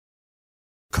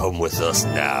Come with us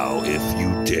now, if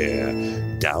you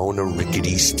dare, down a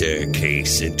rickety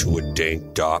staircase into a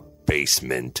dank, dark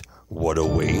basement. What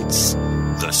awaits?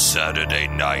 The Saturday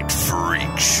Night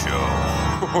Freak Show.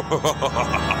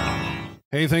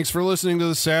 Hey, thanks for listening to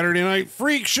the Saturday Night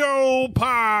Freak Show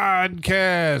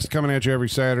podcast. Coming at you every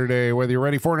Saturday, whether you're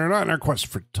ready for it or not, in our quest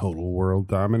for total world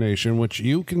domination, which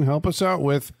you can help us out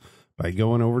with by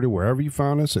going over to wherever you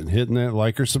found us and hitting that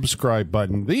like or subscribe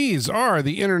button. These are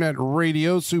the Internet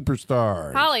Radio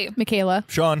Superstars. Holly. Michaela.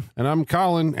 Sean. And I'm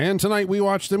Colin. And tonight we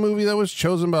watched the movie that was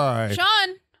chosen by...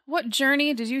 Sean, what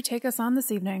journey did you take us on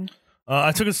this evening?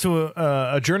 I took us to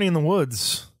a journey in the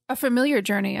woods. A familiar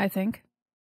journey, I think.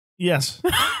 Yes.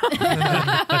 What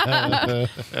do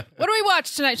we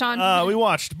watch tonight, Sean? We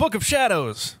watched Book of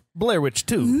Shadows, Blair Witch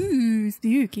 2. Ooh,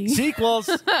 spooky. Sequels.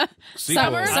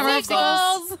 Summer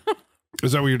sequels.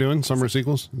 Is that what you're doing? Summer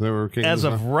sequels? Is that what we're kicking As this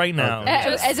of off? right now.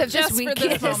 As of just this week. for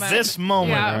this moment. This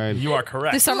moment. Yeah. Right. You are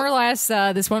correct. The summer lasts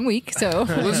this 1 week, so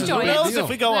This is enjoy what Who it it. knows if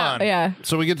we go on? Yeah.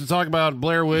 So we get to talk about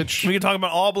Blair Witch. We can talk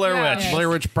about all Blair Yeah. Witch. Yeah. Blair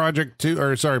Witch Project 2,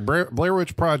 or sorry, Blair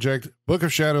Witch Project, Book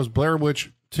of Shadows, Blair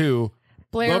Witch 2,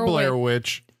 The Blair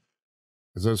Witch.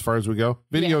 Is that as far as we go?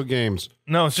 Video games.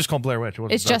 No, it's just called Blair Witch.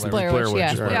 It's just Blair Witch, yeah.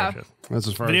 Just Blair Yeah. Witch. That's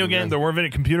as far Video as we games. go. There were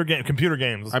computer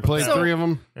games. I played So- 3 of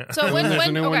them. So when There's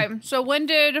a new one. so when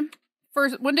did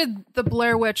the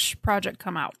Blair Witch Project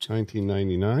come out?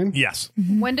 1999. Yes.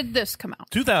 When did this come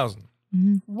out? 2000.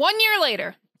 1 year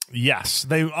later. Yes.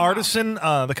 Artisan,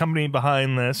 the company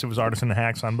behind this, it was Artisan and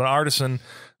Haxon, but Artisan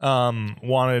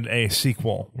wanted a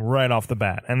sequel right off the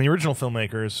bat. And the original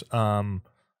filmmakers,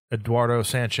 Eduardo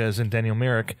Sanchez and Daniel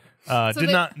Myrick,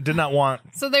 did not want.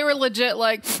 So they were legit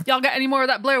like, y'all got any more of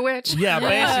that Blair Witch? Yeah,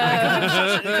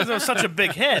 basically, because it was such a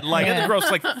big hit. Like it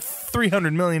grossed like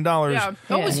 $300 million Yeah.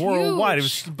 It was worldwide.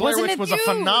 huge. It was Blair Wasn't Witch it was a huge?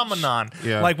 phenomenon.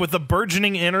 Yeah. Like with the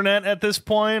burgeoning internet at this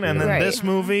point, and then Right. this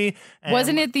movie. And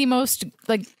Wasn't it the most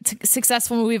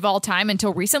successful movie of all time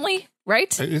until recently?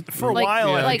 Right? for a like-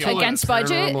 while? I like think it was. against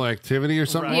budget? Paranormal Activity or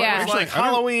something. Right. Yeah. It was like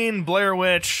Halloween. Halloween, Blair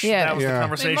Witch. Yeah. That was Yeah. the The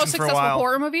conversation most for a successful while.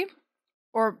 horror movie?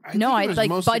 Or No, it I was like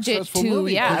most budget successful to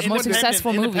movie. most Independent-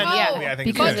 successful movie. independent movie, Yeah, I think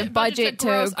because so. of budget to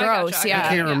I gotcha. gross. I Yeah,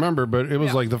 can't remember, but it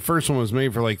was like the first one was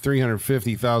made for like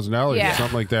 $350,000 or Yeah.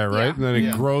 something like that, right? Yeah. And then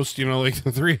it grossed,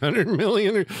 like 300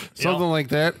 million or something like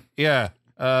that. Yeah.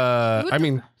 I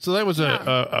mean, so that was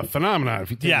a phenomenon. If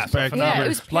you take Yeah, us back, Yeah, it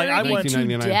was Like, I parodied went- to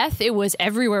 1999. death. It was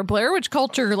everywhere. Blair Witch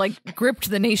culture gripped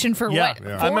the nation for Yeah. what?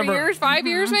 Yeah. I 4 remember- years, 5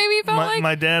 years, maybe. It felt like.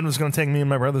 My dad was going to take me and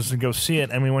my brothers to go see it,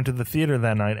 and we went to the theater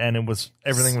that night, and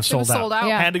everything was sold sold out.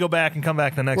 Yeah. Had to go back and come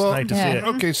back the next Well, night to Yeah. see it.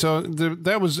 okay, so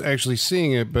that was actually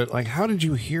seeing it, but like, how did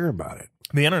you hear about it?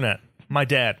 The internet. My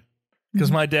dad. Because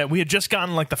my dad, we had just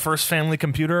gotten like the first family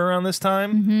computer around this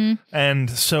time, and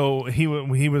so he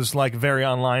was like very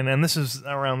online. And this is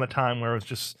around the time where it was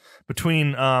just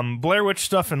between Blair Witch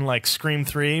stuff and like Scream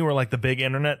 3 were like the big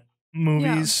internet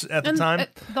movies at the And time.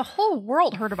 the whole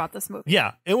world heard about this movie.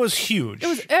 Yeah, it was huge. It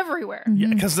was everywhere. Yeah,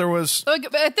 because there was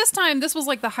Like, at this time, this was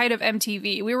like the height of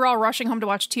MTV. We were all rushing home to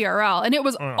watch TRL, and it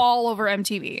was all over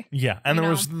MTV. and You there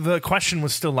was the question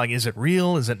was still like, is it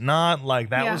real? Is it not? Like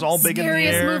that Yeah. was all big in the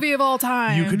Scariest air. movie of all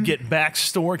time. You could get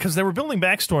backstory because they were building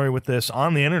backstory with this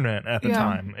on the internet at the Yeah.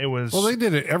 time. It was Well, they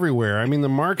did it everywhere. I mean, the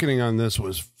marketing on this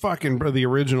was fucking. The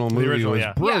original movie original, was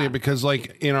yeah. brilliant Yeah. because,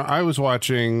 like, I was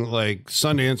watching like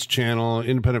Sundance Channel,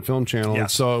 Independent Film Channel, and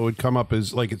Yes. so it would come up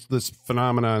as like it's this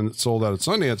phenomenon that sold out at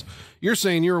Sundance. You're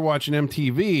saying you were watching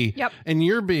MTV, Yep. and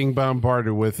you're being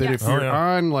bombarded with it. Yes. If you're Oh, yeah.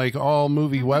 on like all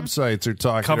movie websites are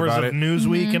talking covers about of it.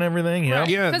 Newsweek and everything. Yeah. Right.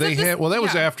 Yeah, 'Cause they it just- had. Well, that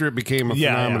was yeah. after it became a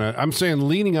Yeah, phenomenon. I'm saying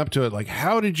leading up to it, like,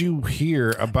 how did you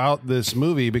hear about this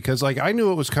movie? Because, like, I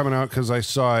knew it was coming out because I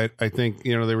saw it. I think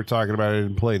they were talking about it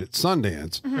and played at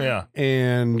Sundance, Yeah.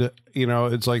 and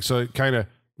it's like so. It kind of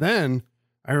then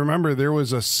I remember there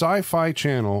was a Sci-Fi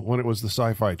Channel when it was the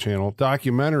Sci-Fi Channel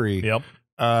documentary. Yep.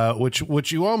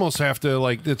 Which you almost have to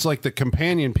like. It's like the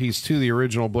companion piece to the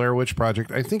original Blair Witch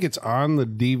Project. I think it's on the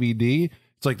DVD.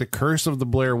 It's like the Curse of the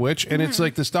Blair Witch, and it's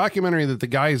like this documentary that the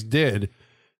guys did.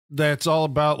 That's all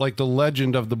about like the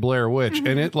legend of the Blair Witch,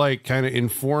 and it like kind of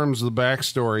informs the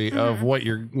backstory of what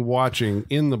you're watching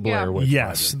in the Blair Yeah. Witch.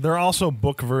 Yes, Project. there are also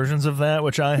book versions of that,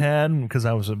 which I had because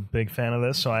I was a big fan of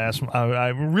this. So I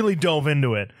really dove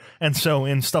into it. And so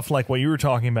in stuff like what you were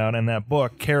talking about in that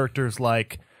book, characters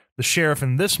like the sheriff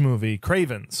in this movie,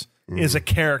 Cravens, is a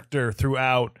character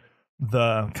throughout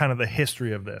the kind of the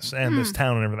history of this and this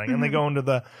town and everything. And they go into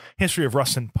the history of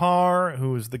Rustin Parr,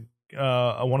 who is the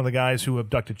one of the guys who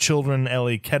abducted children,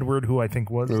 Ellie Kedward, who I think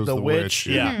was the witch.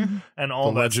 Yeah. And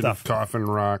all the that Legend stuff. of Coffin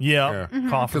Rock. Yeah.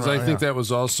 Because I think that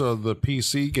was also the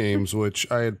PC games, which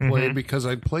I had played because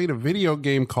I'd played a video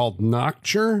game called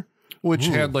Nocture, which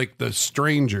had like the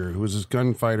stranger, who was this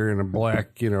gunfighter in a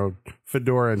black,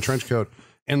 fedora and trench coat.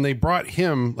 And they brought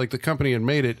him, like the company had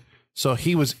made it, so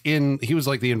he was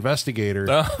like the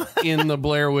investigator in the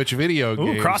Blair Witch video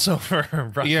game. Ooh,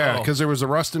 crossover. Yeah, because there was a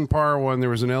Rustin Parr one, there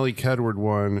was an Ellie Kedward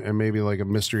one, and maybe like a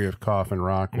Mystery of Coffin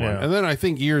Rock one. Yeah. And then I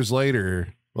think years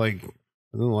later, like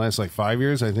within the last 5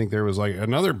 years, I think there was like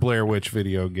another Blair Witch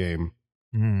video game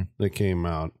that came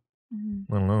out.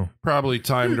 I don't know. Probably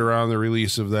timed around the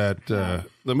release of that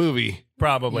the movie.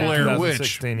 Probably. Blair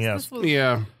Witch. 2016, yes.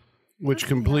 Yeah. Which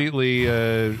completely,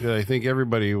 I think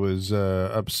everybody was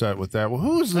upset with that. Well,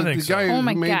 who was the guy who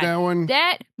made that one?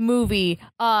 That movie,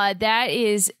 that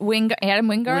is Adam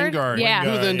Wingard. Yeah.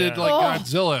 Who then did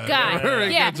Godzilla. God.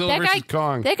 Godzilla versus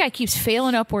Kong. That guy keeps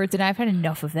failing upwards, and I've had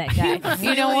enough of that guy.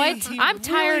 You know what? I'm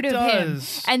tired of him.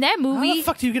 And that movie. How the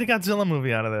fuck do you get a Godzilla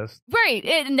movie out of this? Right.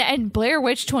 And Blair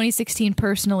Witch 2016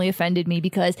 personally offended me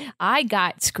because I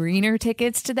got screener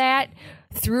tickets to that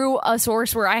through a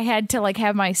source where I had to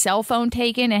have my cell phone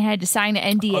taken and had to sign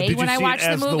an NDA when I watched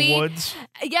the movie. The Woods?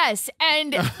 Yes,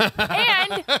 and then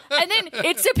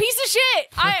it's a piece of shit.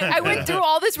 I went through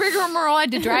all this rigmarole. I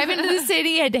had to drive into the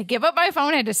city, had to give up my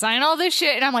phone, had to sign all this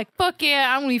shit, and I'm like, fuck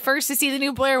yeah, I'm gonna be first to see the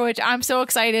new Blair Witch. I'm so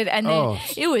excited, and then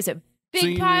it was a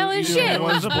big pile of shit. It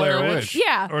was a Blair Witch.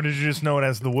 Yeah. Or did you just know it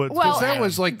as the Woods? Well, that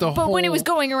was like the whole. But when it was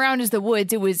going around as the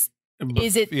Woods, it was.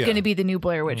 Is it going to be the new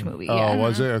Blair Witch movie? Oh,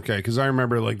 was it? Okay, because I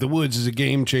remember the Woods is a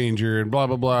game changer and blah,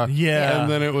 blah, blah. Yeah.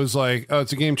 And then it was like, oh,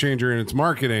 it's a game changer and it's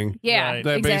marketing. Yeah, Right.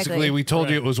 That exactly. basically, we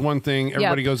told you it was one thing.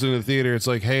 Everybody goes into the theater. It's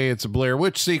like, hey, it's a Blair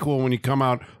Witch sequel. When you come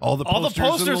out, all the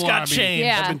posters in the got lobby changed.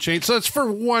 Yeah. have been changed. So it's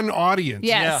for one audience.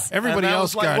 Yes. Yeah. Everybody And that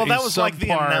else was got that was like the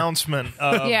subpar. announcement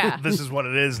of this is what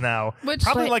it is now.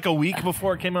 Probably like a week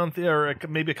before it came out in theater, or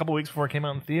maybe a couple weeks before it came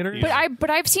out in theater. But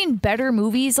I've seen better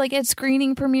movies at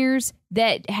screening premieres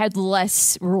that had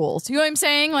less rules. You know what I'm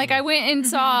saying? I went and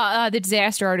saw The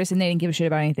Disaster Artist, and they didn't give a shit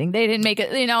about anything. They didn't make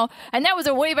it, and that was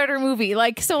a way better movie.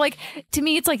 To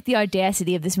me, it's the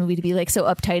audacity of this movie to be so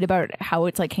uptight about how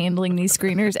it's handling these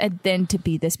screeners, and then to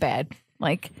be this bad.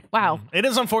 Wow. It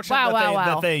is unfortunate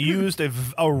that they used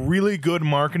a really good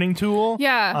marketing tool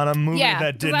on a movie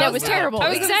that didn't. That was terrible. I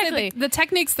was exactly. The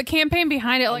techniques, the campaign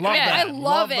behind it, I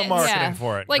love it. The marketing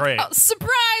for it. Great. Surprise,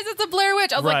 it's a Blair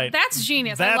Witch. I was like, that's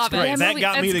genius. That's I love great. it. That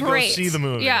got me to go see the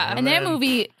movie. Yeah. And that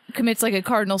movie commits a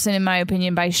cardinal sin, in my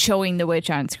opinion, by showing the witch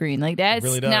on screen. That's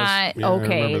really does. not Yeah,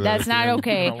 okay. That's not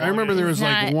okay. I remember there was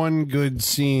one good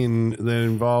scene that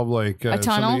involved a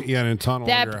tunnel. in a tunnel.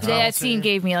 under a That house. scene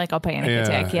gave me a panic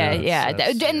attack. Yeah.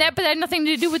 But that had nothing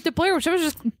to do with the Blair Witch. It was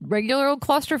just regular old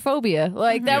claustrophobia.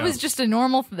 That was just a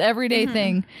normal everyday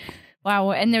thing.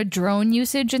 Wow, and the drone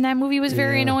usage in that movie was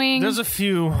very annoying. There's a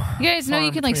few. You guys know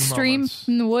you can stream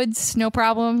in the woods, no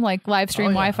problem. Live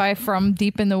stream Wi-Fi from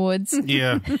deep in the woods.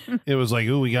 Yeah, it was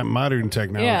ooh, we got modern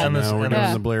technology now. We're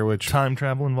doing the Blair Witch. Time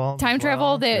travel involved. Time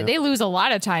travel. They lose a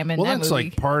lot of time in that movie. Well,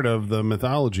 that's part of the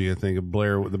mythology, I think, of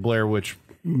the Blair Witch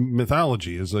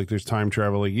mythology is there's time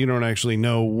travel. You don't actually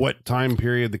know what time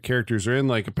period the characters are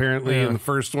in. Apparently in the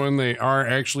first one, they are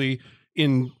actually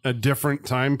in a different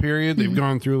time period. They've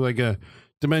gone through a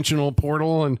dimensional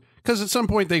portal, and because at some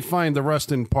point they find the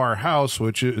Rustin Parr house,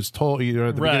 which is told at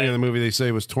the beginning of the movie they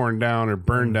say was torn down or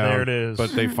burned down. There it is.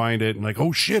 But they find it and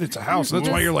oh shit, it's a house. That's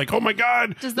why you're oh my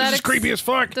god, this is creepy as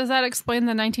fuck. Does that explain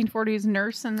the 1940s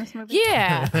nurse in this movie?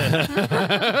 Yeah.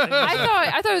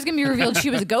 I thought it was gonna be revealed she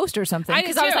was a ghost or something,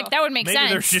 because I was like, that would make Maybe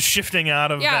sense. they're just shifting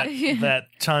out of that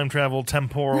time travel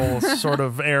temporal sort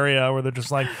of area where they're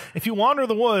just if you wander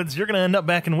the woods, you're gonna end up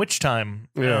back in witch time.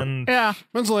 Yeah.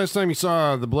 When's the last time you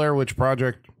saw the Blair Witch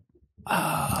Project?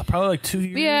 Probably 2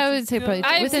 years. Yeah, I would say probably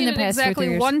I've within seen the it past exactly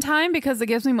 2 years. one time because it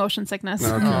gives me motion sickness.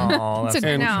 Okay. Oh, that's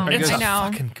I know. I guess- I a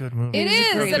know. fucking good movie. It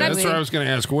is. Okay, And that's what I was going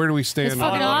to ask. Where do we stand? It's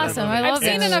fucking awesome. I love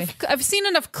that movie. I've seen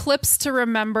enough clips to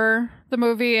remember the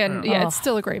movie, and it's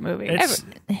still a great movie.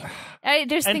 I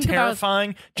just and think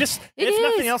terrifying. If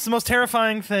nothing else, the most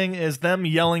terrifying thing is them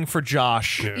yelling for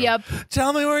Josh. Yep.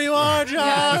 Tell me where you are,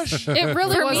 Josh. It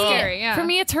really was scary. Yeah. For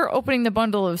me, it's her opening the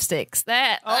bundle of sticks.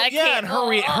 That I yeah, can't. and her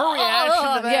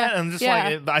reaction to that, and just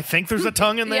I think there's a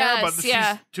tongue in there, but she's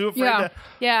too afraid to.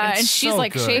 Yeah, It's and she's so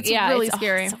like good. shaking. It's really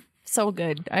scary. So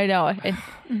good. I know.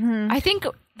 And I think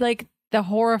the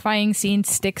horrifying scenes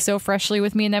stick so freshly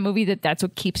with me in that movie that's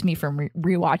what keeps me from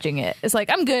rewatching it. It's like,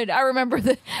 I'm good. I remember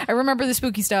the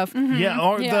spooky stuff. Yeah,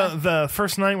 or the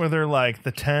first night where they're like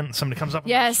the tent, somebody comes up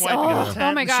and swiping at the tent,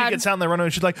 oh my God. she gets out and they're running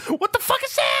and she's like, what the fuck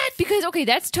is that? Because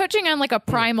that's touching on like a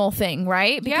primal thing,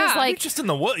 right? Because Yeah. You're just in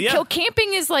the woods. Yeah. so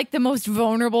camping is like the most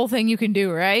vulnerable thing you can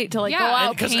do, right? To like go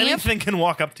out Because camp. anything can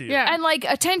walk up to you. Yeah. And like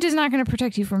a tent is not going to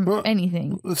protect you from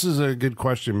anything. This is a good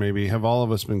question. Maybe have all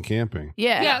of us been camping?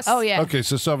 Yeah. Yes. Oh yeah. Okay,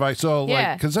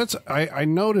 Yeah. because that's I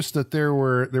noticed that there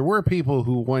were people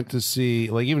who went to see,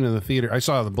 like, even in the theater. I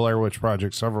saw the Blair Witch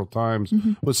Project several times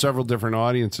with several different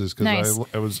audiences because Nice.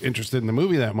 I was interested in the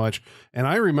movie that much, and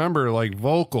I remember like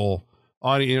vocal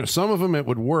audience. Some of them it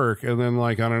would work, and then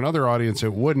like on another audience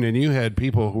it wouldn't. And you had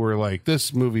people who were like,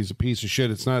 "This movie's a piece of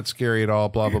shit. It's not scary at all."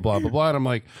 Blah blah blah blah blah. And I'm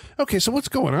like, okay, so what's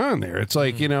going on there? It's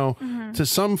like to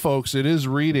some folks it is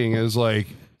reading as like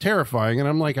terrifying, and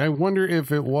I'm like, I wonder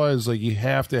if it was like you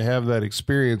have to have that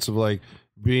experience of like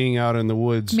being out in the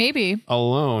woods Maybe.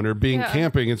 alone or being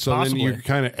camping, and so Possibly. then you're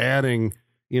kind of adding,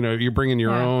 you're bringing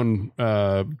your own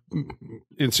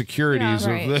insecurities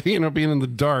Yeah, right. of the, being in the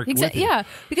dark. with you. Yeah,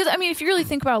 because I mean, if you really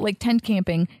think about like tent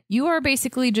camping, you are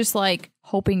basically just like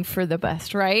hoping for the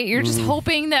best, right? You're just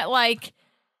hoping that like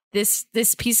this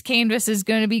piece of canvas is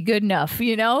going to be good enough,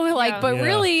 Like, but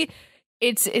really,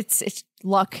 it's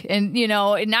luck, and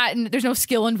there's no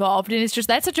skill involved, and it's just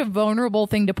that's such a vulnerable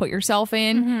thing to put yourself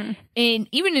in, and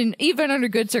even under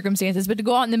good circumstances, but to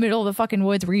go out in the middle of the fucking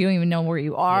woods where you don't even know where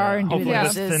you are and do Hopefully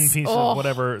this this thin is- piece oh. of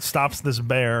whatever stops this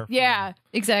bear from Yeah,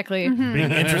 exactly.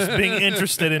 being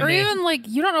interested in Or me. even like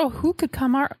you don't know who could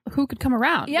come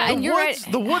around. Yeah, The and you're woods,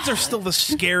 right. the woods are still the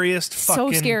scariest So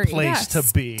fucking scary. place Yeah,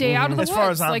 to be. stay out of the as far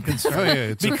woods, as I'm like- concerned. Oh yeah,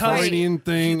 it's Because- a Freudian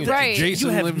thing. Right. Jason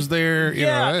You have- lives there.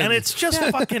 and it's just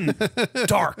fucking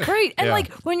dark. Right, and Yeah.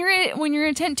 like when you're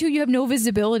in a tent too, you have no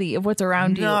visibility of what's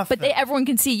around you, Nothing. but everyone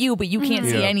can see you, but you can't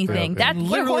see Yeah, anything. yeah. That's what a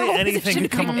Literally horrible anything position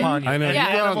can come to be in. upon you. I know. An You go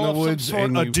out in the animal of some woods sort,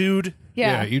 and a you- dude.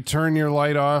 Yeah, you turn your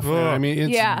light off. And, I mean,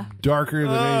 it's Yeah. darker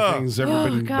than anything's ever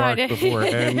been God. dark before,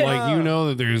 and like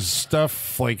that there's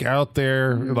stuff like out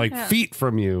there, like feet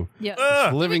from you,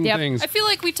 Yeah. living Yep. things. I feel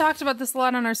like we talked about this a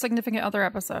lot on our significant other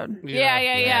episode. Yeah.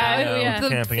 The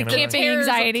Camping and camping terrors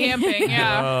of anxiety. camping.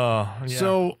 Yeah. Oh,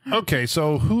 yeah.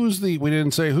 So who's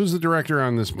the director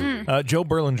on this movie, Joe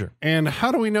Berlinger. and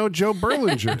how do we know Joe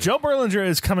Berlinger? Joe Berlinger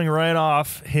is coming right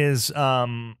off his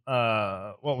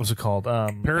what was it called?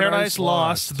 Paradise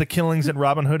Lost: The Killings at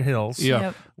Robin Hood Hills. Yeah.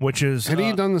 Yep. Which is Had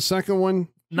he done the second one?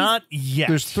 not yet.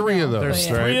 There's three of those.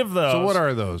 There's right? three of those. So what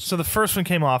are those? So the first one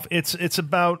came off. It's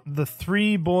about the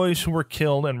three boys who were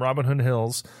killed in Robin Hood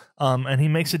Hills, and he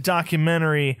makes a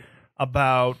documentary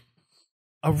about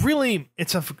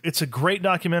it's a great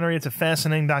documentary. It's a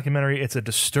fascinating documentary. It's a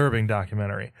disturbing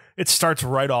documentary. It starts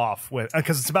right off with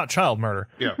because it's about child murder.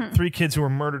 Yeah. 3 kids who were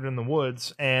murdered in the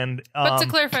woods, and But to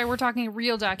clarify, we're talking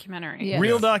real documentary. Yeah.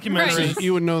 real documentary. Right.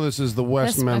 You would know this is the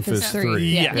West That's Memphis Memphis 3. 3.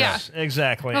 Yeah. Yes,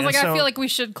 exactly. I was And like, so- I feel like we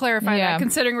should clarify Yeah. that,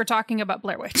 considering we're talking about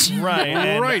Blair Witch. Right,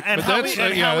 and, Right, and but how that's- we,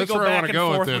 and yeah, how we that's go where I back wanna and go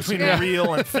with forth this. between Yeah.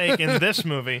 real and fake in this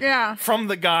movie. Yeah. From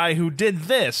the guy who did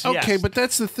this. Okay, yes. but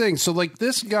that's the thing. So, like,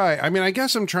 this guy, I mean, I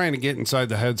guess I'm trying to get inside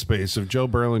the headspace of Joe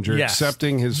Berlinger Yes.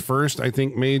 accepting his first, I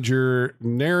think, major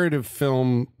narrative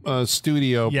film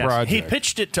studio yes. project. He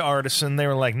pitched it to Artisan. They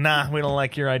were like, "Nah, we don't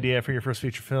like your idea for your first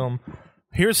feature film.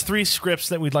 Here's 3 scripts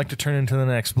that we'd like to turn into the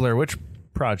next Blair Witch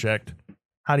Project.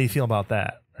 How do you feel about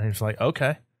that?" And he's like,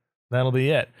 "Okay, that'll be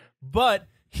it." But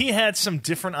he had some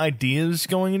different ideas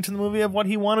going into the movie of what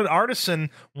he wanted. Artisan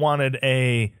wanted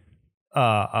a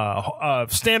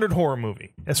standard horror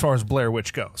movie as far as Blair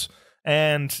Witch goes.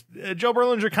 And Joe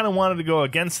Berlinger kind of wanted to go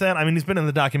against that. I mean, he's been in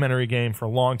the documentary game for a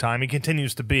long time. He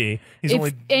continues to be. He's If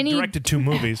only any- directed 2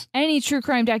 movies. Any true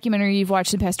crime documentary you've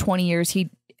watched in the past 20 years,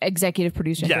 he executive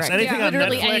producer. and Yes, director. anything on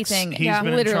literally Netflix, anything. he's been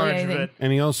in literally charge anything. of it.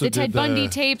 and he also The did Ted Bundy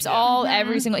tapes,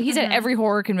 every single. He's at every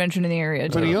horror convention in the area.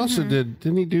 But too. he also didn't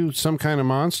he do Some Kind of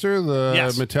Monster, the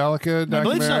Yes. Metallica documentary? I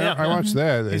believe so, yeah. I watched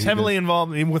that. He's He heavily did.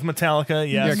 involved with Metallica,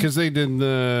 yes. Yeah, because they did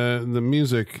the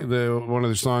music. One of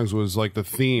their songs was like the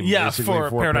theme. Yeah, basically, for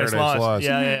Paradise Lost.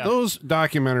 Yeah. Those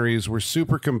documentaries were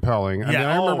super compelling. I mean,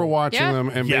 Yeah. I remember watching Yeah. them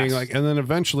and Yes. being like, and then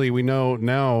eventually we know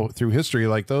now through history,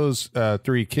 like those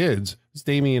 3 kids, it's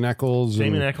Damien Eccles.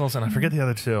 Damien and Eccles, and I forget the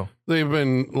other 2. they've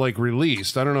been like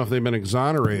released. I don't know if they've been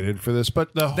exonerated for this,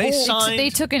 but the They whole signed, They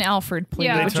took an Alfred plea,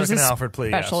 Yeah. They which took is an a Alfred plea,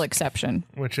 special yes. exception.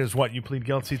 which is what you plead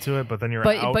guilty to it, but then you're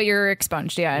out. But you're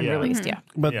expunged, and Yeah. released, yeah.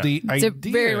 but Yeah. the It's idea,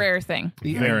 a very rare thing.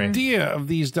 The Very. idea of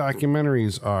these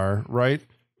documentaries are right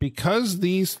because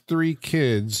these 3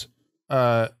 kids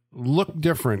looked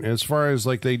different as far as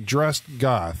like they dressed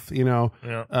goth, you know.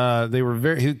 Yeah. They were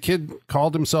his kid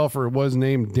called himself or was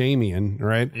named Damien,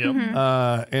 right? Yep.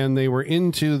 And they were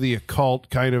into the occult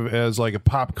kind of as like a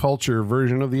pop culture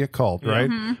version of the occult, right?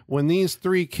 When these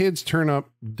 3 kids turn up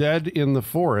dead in the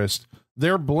forest,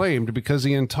 they're blamed because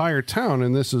the entire town,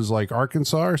 and this is like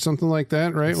Arkansas or something like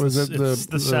that, right? It's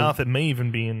the South? It may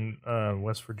even be in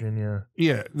West Virginia.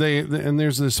 Yeah, and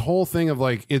there's this whole thing of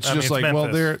like it's just it's like Memphis.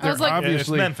 well they're like-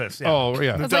 obviously it's Memphis. Yeah. Oh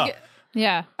yeah, I was like,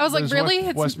 Yeah. I was like, There's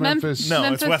really? West Memphis. No,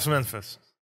 Memphis? it's West Memphis.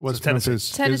 West Tennessee.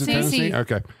 Memphis. Is it Tennessee?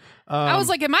 Okay. I was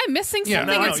like, am I missing yeah,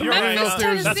 something? no, It's you're right. Memphis,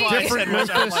 There's Tennessee. That's why I different said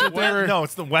West. I'm Memphis like, that they were- no,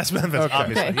 it's the West Memphis,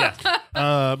 obviously.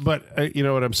 Yeah. But you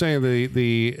know what I'm saying?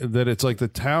 That it's like the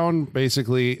town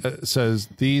basically says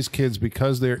these kids,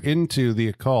 because they're into the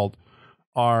occult,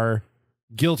 are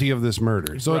guilty of this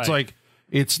murder. So it's Right. like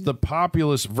it's the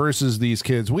populace versus these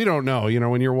kids. We don't know. You know,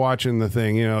 when you're watching the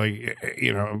thing, you know, like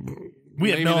you know, We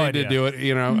have maybe no they idea. did do it.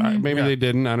 You know, maybe they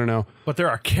didn't. I don't know. But there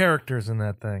are characters in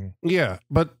that thing. Yeah,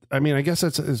 but I mean, I guess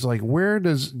it's like, where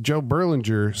does Joe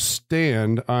Berlinger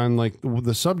stand on like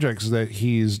the subjects that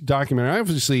he's documenting?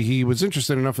 Obviously, he was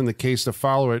interested enough in the case to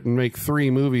follow it and make 3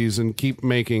 movies and keep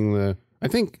making the. I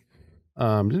think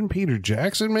didn't Peter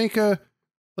Jackson make a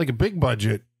big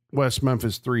budget West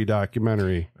Memphis 3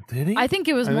 documentary? Did he? I think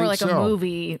it was I more think like so. a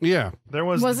movie. Yeah, there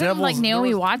was Wasn't it Devil's, like Naomi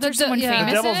there was- Watts or someone yeah.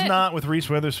 famous The Devil's in it? Knot with Reese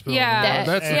Witherspoon. Yeah.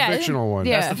 that's the Yeah. fictional one.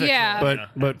 Yeah. That's the fictional Yeah. one.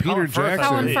 But Peter Colin Firth, I Jackson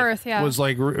Colin believe. Firth, yeah. was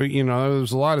like, you know, there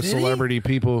was a lot of Did he? celebrity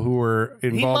people who were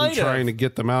involved in might have. trying to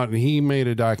get them out, and he made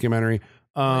a documentary.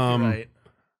 Right.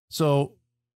 So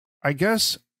I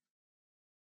guess,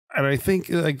 and I think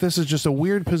like this is just a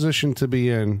weird position to be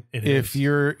in. It if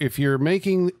is. you're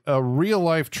making a real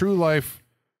life, true life,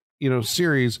 you know,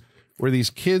 series where these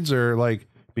kids are like,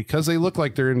 because they look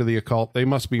like they're into the occult, they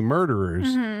must be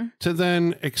murderers. To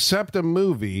then accept a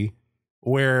movie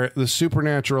where the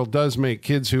supernatural does make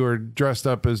kids who are dressed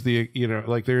up as the, you know,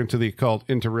 like they're into the occult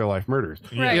into real life murders.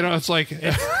 Right. You know, it's like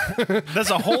There's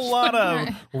a whole lot of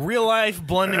real life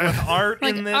blending with art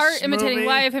Like in this art imitating movie.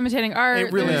 life, imitating art.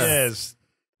 It really There's- is.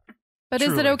 But is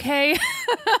it truly. okay?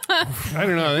 I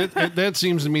don't know. That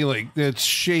seems to me like it's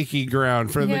shaky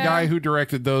ground for the Yeah. guy who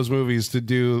directed those movies to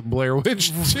do Blair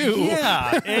Witch 2.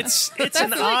 Yeah, it's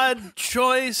an like- odd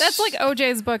choice. That's like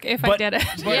OJ's book, If I But- Did It.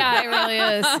 but- Yeah, it really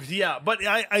is. Yeah, but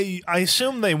I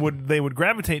assume they would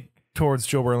gravitate towards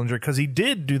Joe Berlinger because he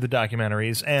did do the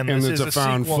documentaries, and And this it's is a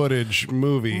found sequel. footage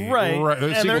movie. Right, a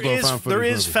and sequel there to a is found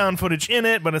footage movie. found footage in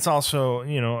it, but it's also,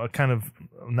 you know, a kind of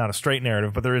not a straight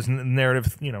narrative, but there is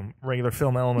narrative, you know, regular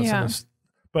film elements in Yeah. this.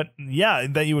 But yeah,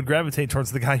 that you would gravitate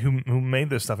towards the guy who made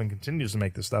this stuff and continues to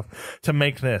make this stuff to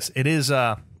make this. It is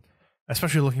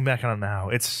especially looking back on it now,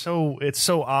 it's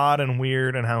so odd and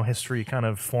weird, and how history kind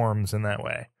of forms in that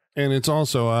way. And it's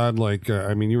also odd, like,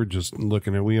 I mean, you were just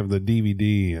looking at, we have the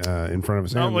DVD in front of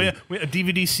us. Oh, and well, yeah, a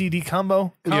DVD CD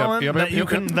combo, Colin, yep, that yep, you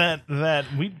can that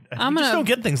we I'm just gonna don't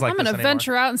get things like I'm this gonna anymore.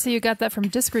 venture out and see you got that from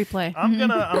Disc Replay. I'm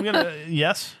gonna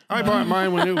yes. I bought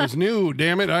mine when it was new.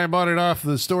 Damn it! I bought it off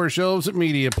the store shelves at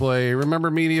Media Play. Remember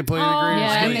Media Play? Oh, the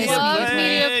yeah, greatest I hits? love Play.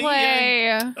 Media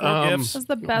Play. Gifts. It's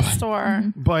the best store.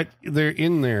 But they're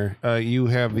in there. You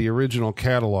have the original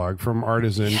catalog from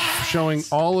Artisan showing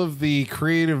all of the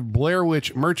creative Blair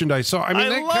Witch merchandise. So I mean, I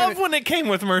that love kinda, when it came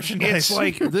with merchandise. it's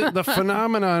like the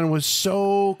phenomenon was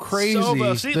so crazy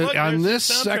See, that look, on there's this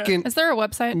the soundtrack. second Is there a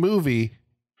website? movie,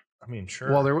 I mean,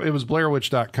 sure. well, it was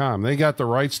BlairWitch.com. They got the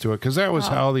rights to it because that was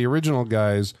how the original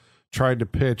guys tried to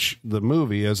pitch the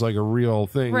movie as like a real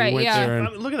thing. Right, You went yeah. there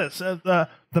and, Look at this.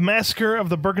 The Massacre of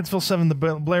the Burkitsville 7, the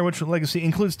Blair Witch Legacy,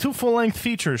 includes 2 full-length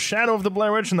features, Shadow of the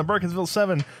Blair Witch and the Burkitsville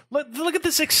 7. Look at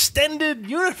this extended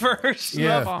universe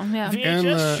Yeah. of Yeah.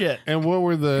 VHS shit. and what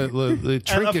were the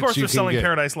trinkets And of course, you they're can selling get?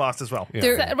 Paradise Lost as well.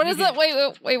 Yeah. What is that?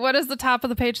 Wait. What does the top of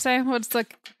the page say? What's the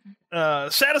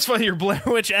Satisfy your Blair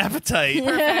Witch appetite.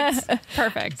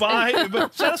 perfect?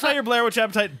 Satisfy your Blair Witch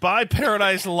appetite. Buy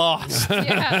Paradise Lost.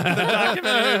 Yeah. The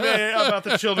documentary about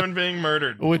the children being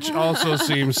murdered. Which also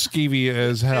seems skeevy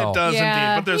as hell. It does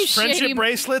Yeah. indeed. But there's You friendship shady-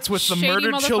 bracelets with the shady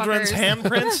murdered children's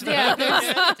motherfuckers. handprints.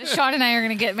 Yeah, Sean and I are going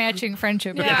to get matching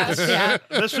friendship. Yeah. Yeah.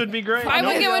 This would be great. I would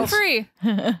Nobody get one else- free.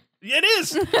 It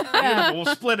is. Beautiful. We'll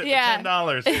split it Yeah. for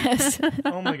 $10.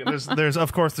 Oh my god. There's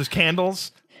of course there's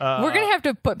candles. We're going to have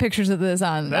to put pictures of this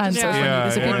on That's social Yeah,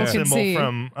 media so yeah, people yeah. can symbol see.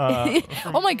 from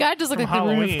Oh my God, just look from like the Rune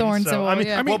Halloween. of Thorns so, symbol. I mean,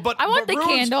 yeah. well, but I want but the runes,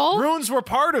 candle. Runes were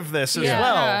part of this as Yeah.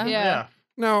 well. Yeah.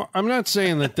 Now, I'm not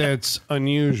saying that that's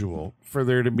unusual for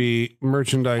there to be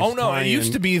merchandise. Oh no, it tie-in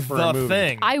used to be for a the movie.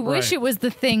 thing. I wish it was the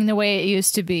thing the way it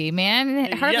used to be, man.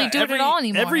 They hardly do it at all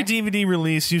anymore. Every DVD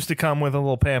release used to come with a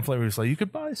little pamphlet where it's like you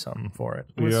could buy something for it.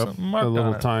 With Yep, something marked a little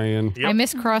on it. tie-in. I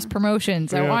miss cross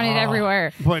promotions. I want it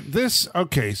everywhere. But this,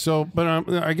 okay, so, but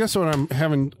I guess what I'm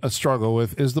having a struggle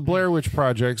with is the Blair Witch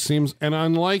Project seems an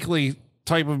unlikely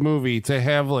type of movie to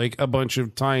have like a bunch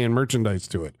of tie-in merchandise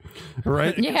to it,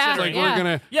 right? Yeah, It's like yeah. we're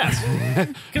gonna,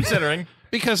 Yes, considering.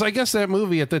 because I guess that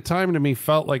movie at the time to me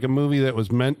felt like a movie that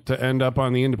was meant to end up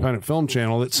on the independent film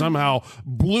channel that somehow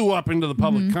blew up into the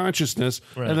public consciousness,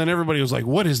 and then everybody was like,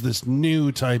 "What is this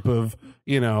new type of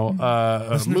new movie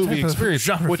type of experience?"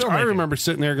 genre Which I filmmaking. remember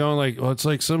sitting there going, "Like, well, it's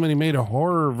like somebody made a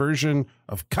horror version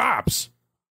of Cops."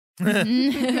 You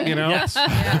know, Yes,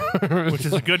 which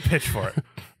is a good pitch for it.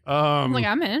 Like,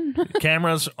 I'm in.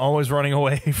 Cameras always running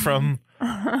away from.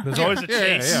 There's always a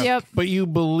chase. Yep. But you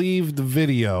believed the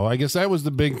video. I guess that was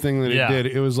the big thing that it Yeah. did.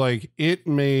 It was like it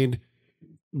made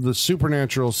the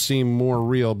supernatural seem more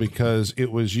real because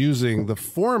it was using the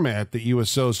format that you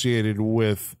associated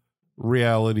with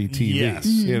reality TV. Yes.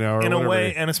 You know, or In a whatever.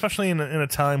 way, and especially in a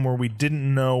time where we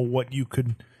didn't know what you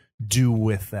could do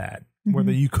with that,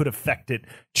 whether you could affect it,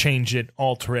 change it,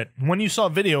 alter it. When you saw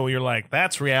video, you're like,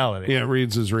 "That's reality." Yeah, it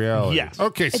reads as reality. Yes.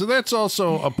 Okay, so that's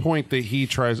also a point that he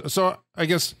tries. So I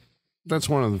guess that's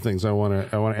one of the things I want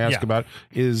to ask Yeah. about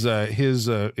is his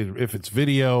if it's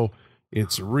video,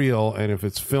 it's real, and if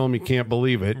it's film, you can't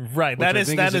believe it. Right. Which That I is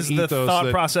think that an is the ethos thought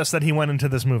that- process that he went into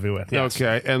this movie with. Yes.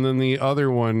 Okay, and then the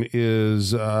other one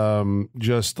is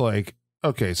just like,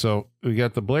 okay, so we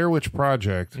got the Blair Witch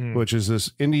Project, which is this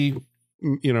indie,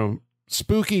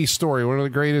 spooky story, one of the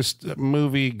greatest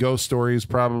movie ghost stories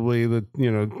probably that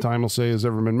time will say has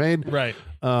ever been made. Right.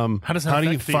 How does that do you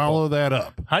affect people? follow that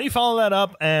up? How do you follow that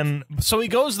up? And so he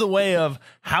goes the way of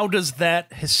how does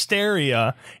that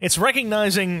hysteria? It's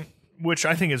recognizing, which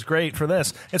I think is great for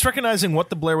this. It's recognizing what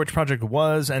the Blair Witch Project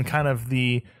was and kind of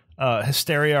the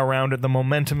hysteria around it, the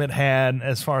momentum it had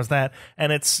as far as that.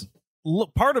 And it's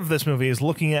part of this movie is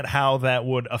looking at how that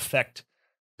would affect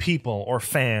people or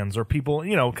fans or people,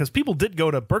 because people did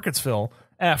go to Burkitsville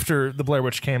after the Blair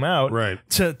Witch came out, Right.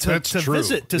 To That's true.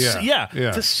 visit, to Yeah. see,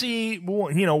 Yeah. to see,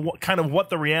 what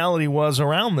the reality was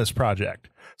around this project.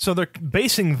 So they're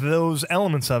basing those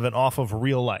elements of it off of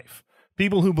real life.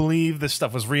 People who believe this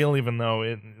stuff was real, even though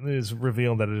it is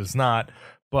revealed that it is not.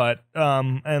 But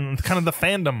and kind of the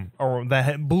fandom or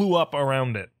that blew up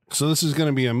around it. So this is going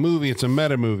to be a movie. It's a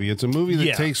meta movie. It's a movie that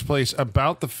Yeah. takes place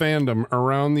about the fandom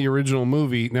around the original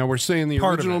movie. Now we're saying the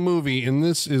Part of original it. movie, and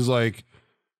this is like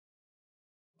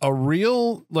a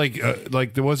real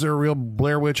was there a real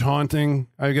Blair Witch haunting?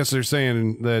 I guess they're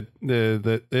saying that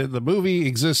the movie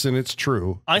exists and it's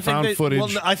true. I think Found footage. Well,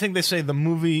 I think they say the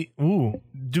movie.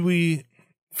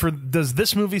 Does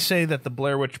this movie say that the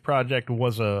Blair Witch Project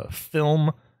was a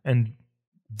film and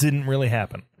didn't really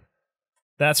happen?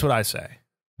 That's what I say.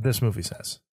 This movie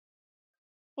says.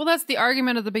 Well, that's the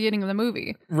argument at the beginning of the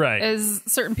movie. Right. Is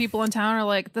certain people in town are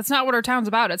like, that's not what our town's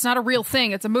about. It's not a real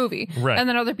thing. It's a movie. Right. And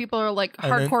then other people are like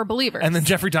hardcore believers. And then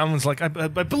Jeffrey Donovan's like, I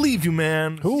believe you,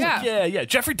 man. Who? Yeah.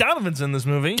 Jeffrey Donovan's in this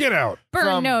movie. Get out.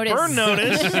 Burn notice. Burn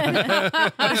Notice.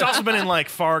 But he's also been in like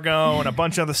Fargo and a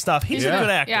bunch of other stuff. He's a good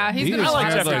actor. Yeah, he's He good. just I like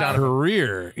has Jeffrey a Donovan.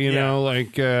 career,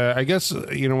 I guess,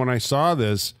 when I saw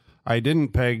this, I didn't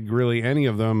peg really any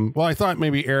of them. Well, I thought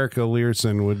maybe Erica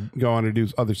Learson would go on to do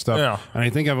other stuff. Yeah. And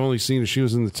I think I've only seen she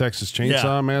was in the Texas Chainsaw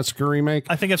Yeah. Massacre remake.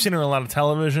 I think I've seen her in a lot of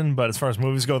television, but as far as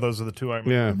movies go, those are the two I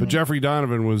remember. Yeah, but Jeffrey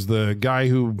Donovan was the guy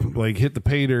who hit the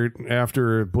pay dirt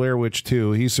after Blair Witch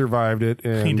 2. He survived it,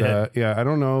 and He did. I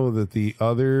don't know that the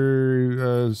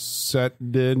other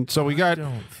set did. So we got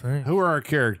don't think. who are our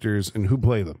characters and who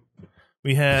play them.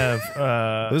 We have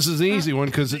This is an easy one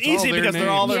because it's all easy their because they're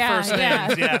all names. their Yeah, first yeah.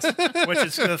 names, yes. Which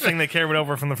is the thing they carried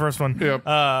over from the first one. Yep.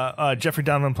 Jeffrey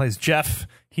Donovan plays Jeff.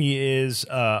 He is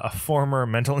a former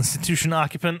mental institution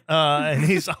occupant, and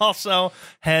he's also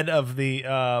head of the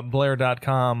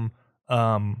Blair.com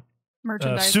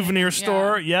Merchandise. souvenir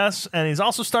store. Yes, and he's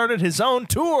also started his own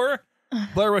tour,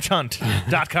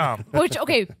 BlairWitchHunt.com. Which,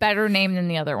 okay, better name than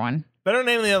the other one. Better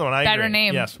name than the other one. I Better agree.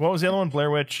 name. Yes. What was the other one?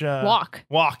 Blair Witch. Walk.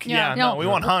 Walk. Yeah. No, we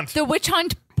want Hunt. The witch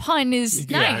hunt pun is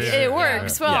nice. yeah, It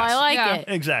works well. Yes. I like Yeah. it.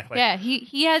 Exactly. Yeah,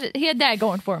 he had that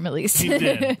going for him at least. He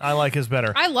did. I like his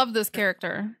better. I love this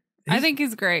character. I think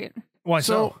he's great. Why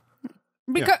so?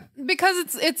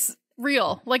 Because it's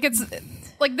real. Like it's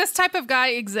like this type of guy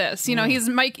exists. He's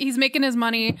making his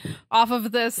money off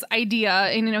of this idea,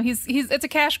 and he's it's a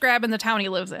cash grab in the town he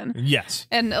lives in. Yes.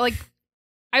 And like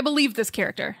I believe this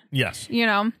character. Yes.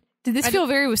 Did this feel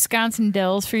very Wisconsin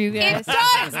Dells for you guys? It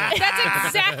does. That's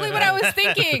exactly what I was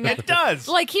thinking. It does.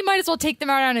 Like, he might as well take them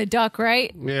out on a duck,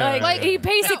 right? Yeah. Like he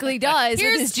basically does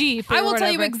with his Jeep. I will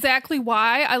tell you whatever. exactly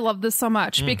why I love this so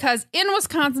much. Because in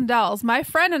Wisconsin Dells, my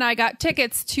friend and I got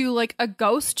tickets to like a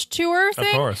ghost tour thing.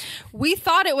 Of course. We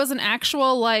thought it was an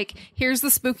actual, like, here's the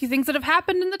spooky things that have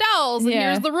happened in the Dells, and Yeah.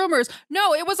 here's the rumors.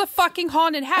 No, it was a fucking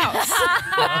haunted house.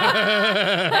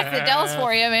 That's the Dells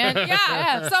for you, man.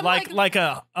 Yeah. So I'm like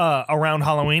a around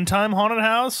Halloween time haunted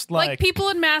house, like people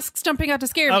in masks jumping out to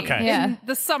scare me. Okay. Yeah. In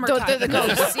the summertime. The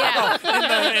ghosts, yeah.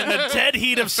 in the dead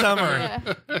heat of summer.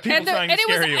 People And, trying to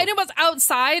scare you. it was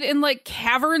outside in like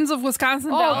caverns of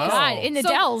Wisconsin Oh, Dells. God. In the So-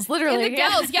 Dells, literally. In the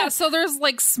Dells, yeah. So there's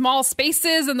like small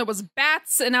spaces, and there was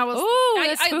bats, and I was Ooh,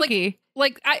 that's I, spooky.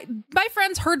 my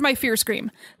friends heard my fear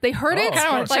scream. They heard it. Kinda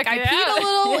wanna Like I check it peed out. a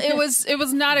little. It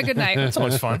was not a good night. It's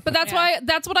always fun. But that's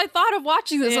what I thought of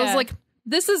watching this. I was Yeah. like,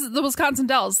 this is the Wisconsin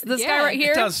Dells. This guy Yeah, right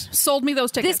here it does. sold me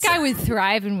those tickets. This guy would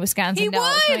thrive in Wisconsin He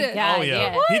Dells. would. My God, Oh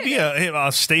yeah, yeah. he'd be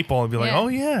a staple. He'd be like, Yeah. oh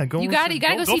yeah, go. You gotta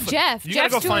go see for- Jeff. You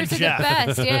Jeff's gotta go find tours are Jeff. the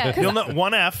best. Yeah. You'll know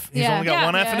one F. He's Yeah. only got Yeah,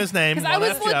 one F in yeah. his name.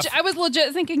 Because I was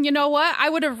legit thinking, you know what? I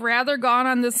would have rather gone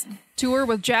on this tour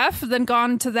with Jeff than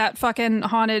gone to that fucking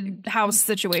haunted house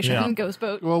situation. Yeah. Ghost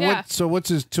boat. Well, Yeah. what's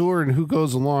his tour and who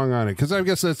goes along on it? Because I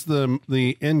guess that's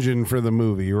the engine for the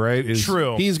movie, right? Is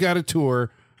True. He's got a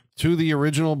tour to the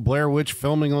original Blair Witch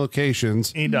filming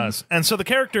locations. He does. And so the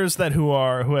characters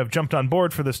who have jumped on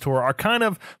board for this tour are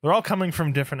they're all coming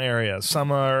from different areas.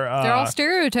 Some are They're all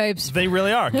stereotypes. they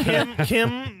really are.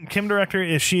 Kim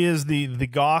director she is the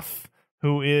goth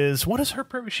who is, what is her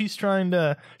purpose?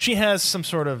 She has some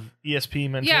sort of ESP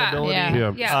mental Yeah, ability.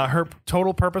 Yeah. Yeah. Her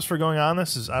total purpose for going on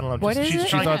this is, I don't know. What is it? She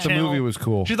trying thought to the channel- movie was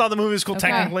cool. She thought the movie was cool, Okay.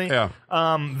 technically. Yeah.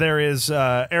 There is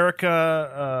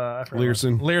Erica I forgot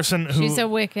Learson. Who, She's a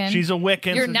Wiccan. She's a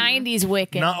Wiccan. Your 90s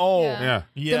Wiccan. Not old. Yeah.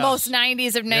 Yeah. The most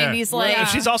 90s of 90s, like. Yeah,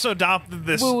 she's also adopted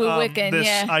this Woo-woo Wiccan, this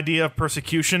yeah. idea of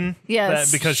persecution.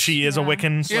 Yes. Because she is a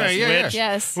Wiccan slash yeah, witch.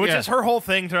 Yes. Which Yeah. is her whole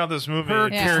thing throughout this movie. Her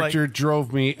It's just character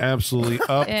drove me absolutely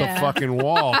up Yeah. the fucking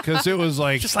wall because it was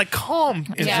like, just like calm.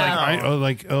 it's Yeah.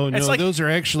 oh no, It's like- those are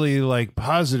actually like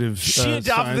positive. She adopted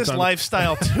signs this on-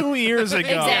 lifestyle 2 years ago.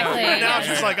 Exactly. And now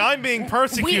she's like, I'm being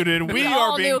persecuted. We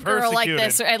all are knew being a girl like persecuted.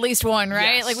 this, or at least one,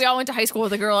 right? Yes. Like we all went to high school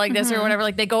with a girl like this, or whatever.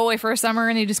 Like they go away for a summer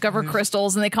and they discover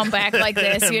crystals, and they come back like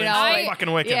this, you And know? then she's Like, fucking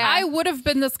Wiccan. yeah. I would have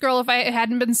been this girl if I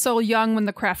hadn't been so young when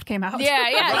The Craft came out. yeah,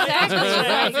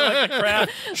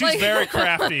 exactly. She's very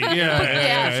crafty.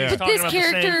 Yeah, She's but talking this about the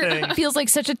same character thing. feels like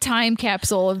such a time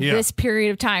capsule of Yeah. this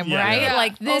period of time, Yeah. right? Yeah.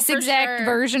 Like this Oh, for exact sure.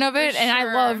 version of it, For and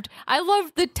sure. I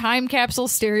loved the time capsule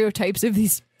stereotypes of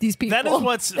these people. That is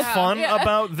what's fun Yeah.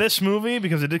 about this movie,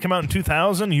 because it did come out in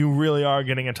 2000. You really are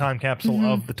getting a time capsule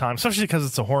of the time, especially because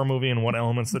it's a horror movie and what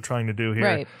elements they're trying to do here.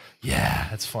 Right. Yeah,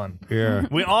 it's fun. Yeah.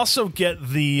 We also get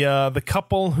the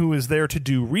couple who is there to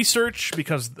do research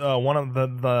because one of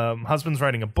the husband's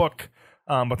writing a book.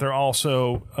 But they're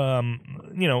also,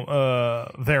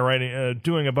 they're writing,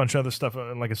 doing a bunch of other stuff.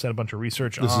 Like I said, a bunch of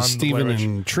research This on is the Blair Stephen Witch.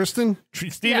 and Tristan.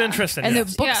 Stephen and Tristan. and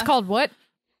yes. the book's Yeah. called what?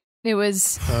 It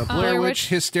was Blair Witch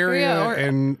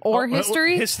Hysteria or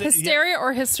history. Hysteria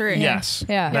or history? Yes.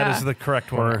 Yeah. That Yeah. is the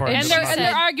correct one. Or- according And to they're, the and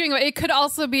they're arguing it could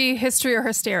also be history or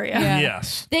hysteria. Yeah.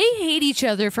 Yes. They hate each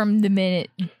other from the minute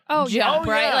Oh, jump,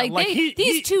 yeah. right? Oh, Like, yeah.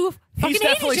 these two fucking He's hate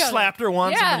definitely each other. slapped her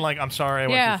once Yeah. and been like, I'm sorry, I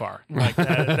went Yeah. too far. Like,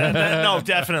 no,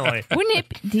 definitely. Wouldn't it?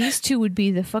 These two would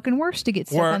be the fucking worst to get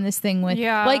stuck Or- on this thing with.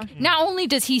 Yeah. Like, not only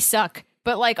does he suck,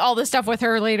 but like all the stuff with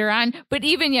her later on. But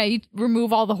even you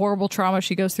remove all the horrible trauma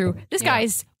she goes through. This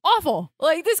guy's awful.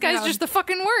 Like this guy's just the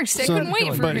fucking worst. I couldn't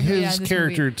wait for but him. his this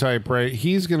character movie. type, right?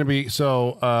 He's going to be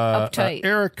Uptight.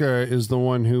 Erica is the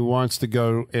one who wants to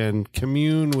go and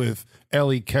commune with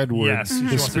Ellie Kedward, Yes. She the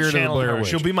wants to spirit of the channel Blair her. Witch.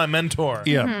 She'll be my mentor.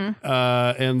 Yeah.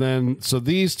 And then, so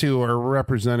these two are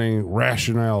representing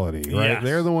rationality, right? Yes.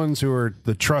 They're the ones who are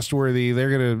the trustworthy.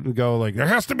 They're going to go like, there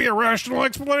has to be a rational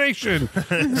explanation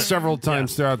several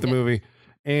times throughout the movie.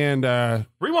 And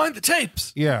Rewind the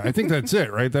tapes. yeah, I think that's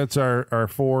it, right? That's our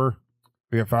four.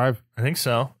 We got five. I think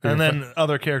so. And then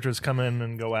other characters come in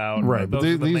and go out. Right, but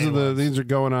Those these are main ones. these are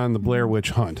going on the Blair Witch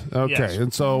hunt. Okay, Yes.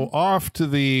 and so off to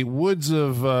the woods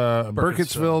of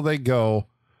Burkitsville they go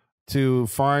to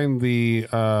find the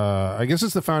I guess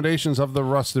it's the foundations of the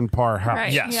Rustin Parr house.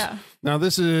 Right. Yes. Yeah. Now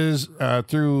this is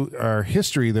through our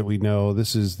history that we know.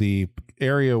 This is the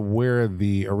area where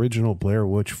the original Blair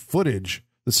Witch footage,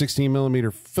 the 16 millimeter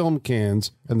film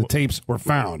cans and the tapes were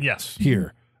found. Yes.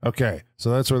 Here. Okay,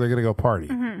 so that's where they're gonna go party.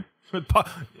 But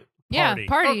Party.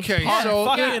 Party. Okay, Yeah. so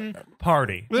Fucking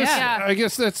party. this, Yeah. I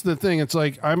guess that's the thing. It's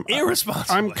like I'm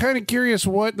Irresponsible. kind of curious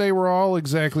what they were all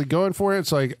exactly going for.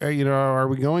 It's like are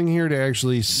we going here to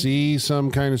actually see some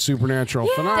kind of supernatural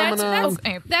phenomenon?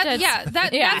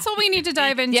 That's what we need to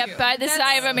dive into. Yep, but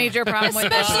I have a major problem with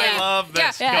Especially- that. I love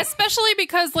this. Yeah, especially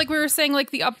because like we were saying,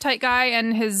 like the uptight guy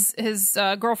and his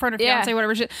girlfriend or fiance,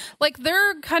 whatever shit, like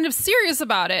they're kind of serious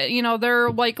about it. They're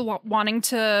like wanting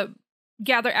to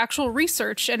gather actual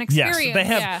research and experience. Yes, they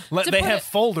have they have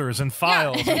folders and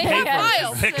files and they papers have and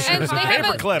files pictures and and they have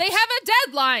paper clips. They have a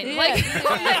deadline. Like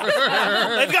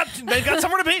they've got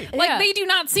somewhere to be. like they do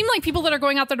not seem like people that are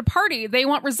going out there to party. They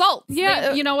want results.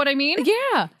 Yeah. You know what I mean?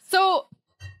 Yeah. So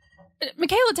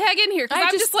Michaela, tag in here because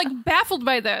I'm just like baffled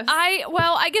by this.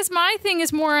 I guess my thing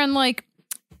is more on like,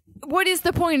 what is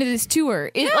the point of this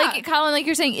tour? Like Colin, like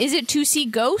you're saying, is it to see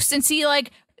ghosts and see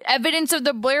like evidence of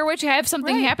the Blair Witch, have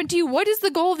something happen to you? What is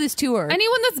the goal of this tour?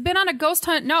 Anyone that's been on a ghost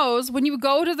hunt knows when you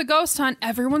go to the ghost hunt,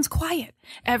 everyone's quiet.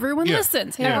 Everyone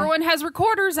listens. Yeah. Everyone has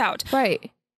recorders out.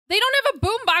 Right. They don't have a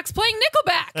boombox playing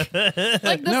Nickelback.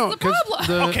 Like, this is the 'cause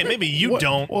problem. Okay, maybe you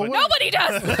don't. but- Nobody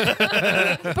does. But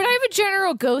I have a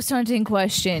general ghost hunting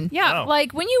question. Yeah. Oh.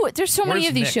 Like there's so many Where's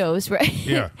of these Nick? shows, right?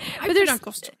 Yeah. But there's not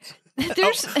ghost hunts.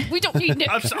 We don't need Nick.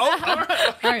 I'm so- all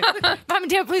right. Mom and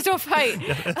Dad, please don't fight.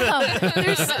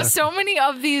 There's so many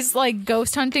of these like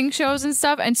ghost hunting shows and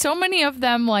stuff, and so many of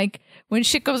them like when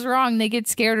shit goes wrong, they get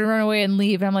scared and run away and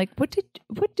leave. And I'm like, what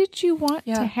did you want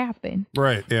to happen?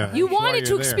 Right. Yeah. You That's why wanted to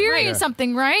you're there. experience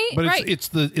something, right? But right. it's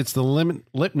the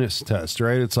litmus test,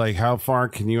 right? It's like how far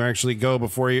can you actually go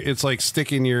before you? It's like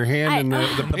sticking your hand in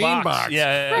the pain box.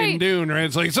 Yeah. In Dune, right?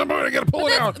 It's like somebody got to pull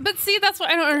it out. But see, that's what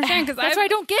I don't understand because That's what I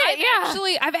don't get.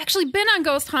 I've actually been on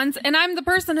ghost hunts, and I'm the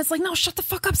person that's like, no, shut the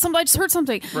fuck up. Somebody just heard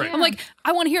something. Right. I'm like,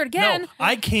 I want to hear it again. No,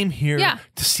 I came here Yeah.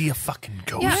 to see a fucking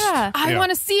ghost. Yeah. I want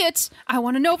to see it. I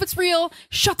want to know if it's real.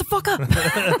 Shut the fuck up.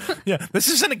 Yeah, this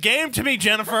isn't a game to me,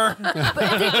 Jennifer. But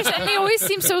they always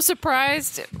seem so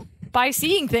surprised by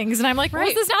seeing things, and I'm like, Right.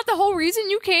 was this not the whole reason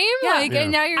you came? Yeah. Like, and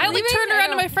now you're I like leaving? turned around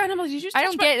to my friend. I'm like, did you? Just I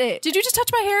touch don't my- get it. Did you just touch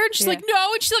my hair? And she's like,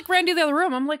 no. And she like ran to the other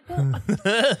room. I'm like, well,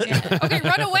 okay,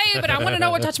 run away, but I want to know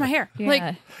what touched my hair. Yeah.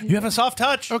 Like, You have a soft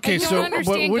touch. Okay, I don't so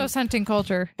understand would, ghost hunting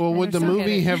culture. well, would the I don't get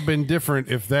movie it. have been different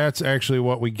if that's actually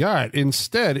what we got?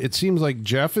 Instead, it seems like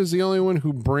Jeff is the only one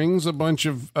who brings a bunch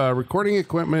of recording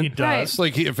equipment. He does. It's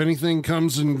like if anything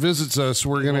comes and visits us,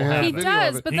 we're going to have he video of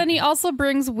does, it. but then he also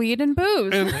brings weed and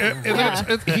booze.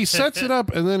 And he sets it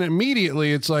up, and then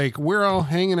immediately it's like we're all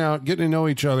hanging out, getting to know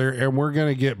each other, and we're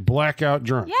going to get blackout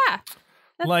drunk. yeah.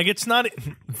 Like it's not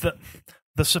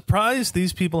the surprise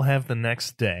these people have the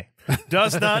next day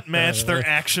does not match their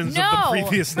actions of the No,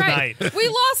 previous Right. night. We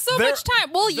lost so There- much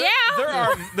time. Well,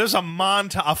 There's a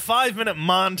 5-minute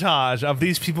montage of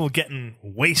these people getting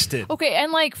wasted. Okay,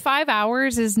 and like 5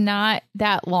 hours is not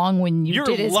that long when you You're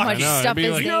did as lucky. much No, it'd stuff be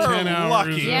as like they 10 You're hours.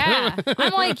 lucky. Yeah,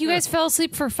 I'm like, you guys fell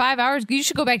asleep for 5 hours. You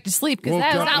should go back to sleep because Woke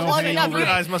that is up, not no long hangover. enough. Your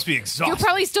eyes must be exhausted. You're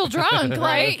probably still drunk,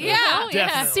 right? Yeah, Definitely.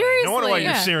 yeah. Seriously, No wonder why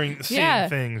yeah. you're seeing Yeah.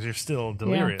 things. You're still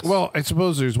delirious. Well, I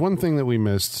suppose there's one thing that we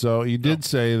missed. So you did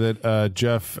say that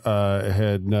Jeff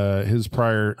had his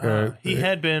prior. He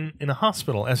had been in a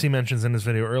hospital, as he mentions in his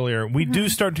video earlier. We do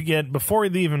start to get, before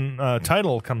the even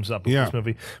title comes up of Yeah. this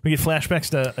movie, we get flashbacks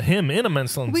to him in a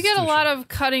mental We get a institution. lot of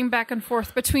cutting back and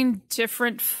forth between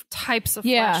different types of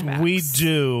Yeah. flashbacks. We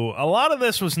do. A lot of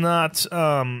this was not.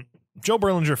 Joe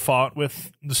Berlinger fought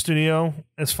with the studio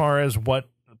as far as what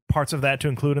parts of that to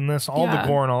include in this. All the Yeah.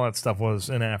 gore and all that stuff was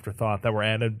an afterthought that were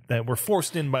added, that were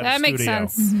forced in by That the makes studio.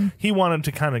 sense. He wanted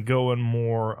to kind of go in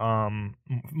more,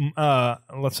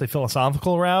 let's say,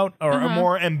 philosophical route or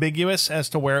more ambiguous as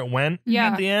to where it went Yeah.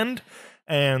 at the end.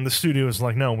 And the studio was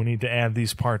like, no, we need to add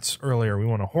these parts earlier. We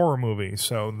want a horror movie.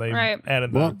 So they Right.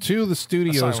 added Well, that. to the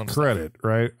studio's Asylum credit,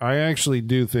 right? I actually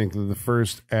do think that the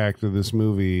first act of this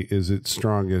movie is its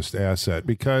strongest asset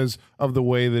because of the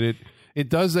way that it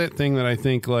does that thing that I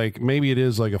think like maybe it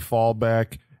is like a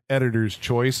fallback editor's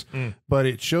choice, but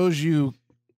it shows you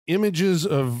images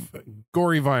of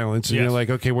gory violence and Yes. you're like,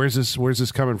 okay, where's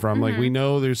this coming from? Like we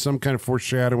know there's some kind of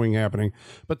foreshadowing happening,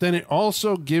 but then it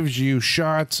also gives you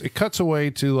shots. It cuts away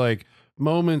to like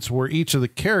moments where each of the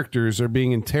characters are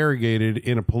being interrogated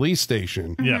in a police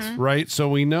station. Yes. Right. So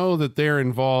we know that they're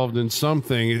involved in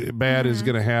something bad is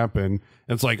going to happen.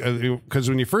 It's like, because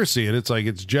when you first see it, it's like,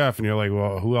 it's Jeff and you're like,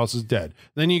 well, who else is dead?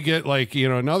 Then you get like,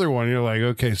 another one. And you're like,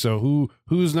 okay, so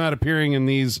who's not appearing in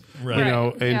these, Right.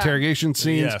 Yeah. interrogation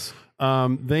scenes? Yes.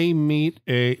 They meet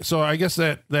so I guess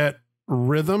that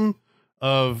rhythm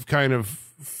of kind of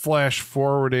flash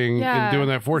forwarding and doing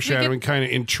that foreshadowing kind of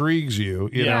intrigues you.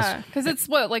 You know? Because it's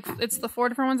it's the 4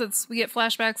 different ones. We get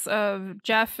flashbacks of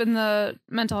Jeff in the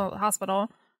mental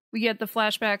hospital. We get the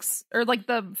flashbacks or like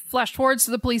the flash forwards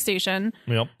to the police station.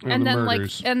 Yep. And then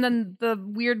murders. and then the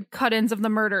weird cut-ins of the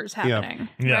murders happening.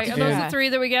 Yeah. Right? Are those the 3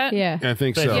 that we get? Yeah. I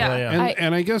think so. Yeah.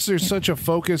 And I guess there's such a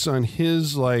focus on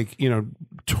his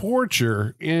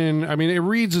torture it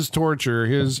reads as torture,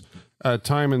 his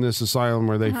time in this asylum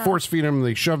where they force feed him,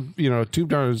 they shove, a tube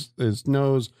down his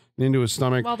nose and into his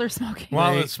stomach. While they're smoking.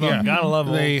 Gotta love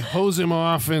it. They hose him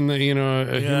off in the,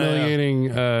 a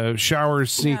humiliating shower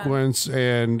sequence.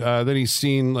 And then he's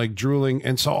seen like drooling.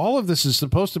 And so all of this is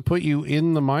supposed to put you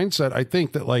in the mindset, I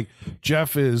think, that like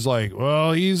Jeff is like,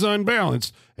 well, he's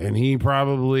unbalanced and he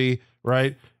probably,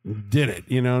 right, did it,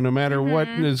 no matter what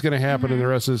is going to happen in the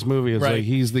rest of this movie. It's like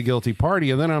he's the guilty party.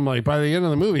 And then I'm like, by the end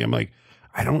of the movie, I'm like,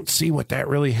 I don't see what that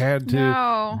really had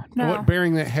to, what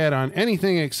bearing that had on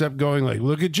anything except going like,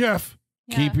 look at Jeff,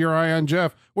 keep your eye on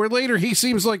Jeff. Where later he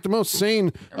seems like the most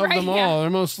sane of them all, the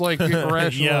most like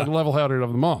rational and level-headed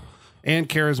of them all, and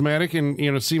charismatic,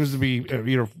 and seems to be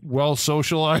well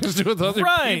socialized with other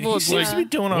people. He seems to be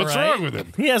doing all right. What's wrong with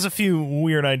him? He has a few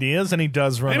weird ideas, and he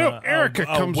does run Erica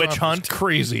comes witch off hunt.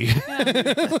 Crazy.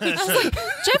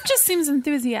 Jeff just seems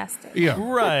enthusiastic. Yeah,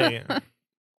 right.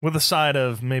 With a side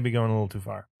of maybe going a little too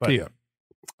far. But.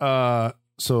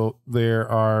 So there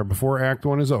are, before Act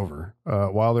 1 is over,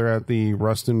 while they're at the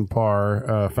Rustin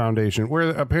Parr Foundation, where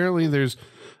apparently there's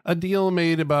a deal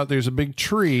made about there's a big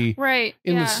tree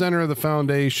in the center of the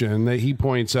foundation that he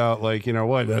points out, like,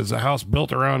 what, is a house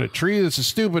built around a tree? This is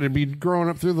stupid. It'd be growing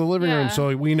up through the living room.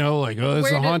 So we know, like, this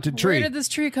is a haunted tree. Where did this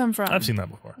tree come from? I've seen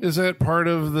that before. Is that part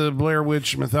of the Blair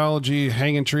Witch mythology,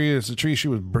 hanging tree? It's a tree she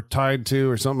was tied to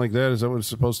or something like that? Is that what it's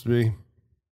supposed to be?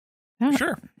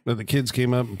 Sure. That the kids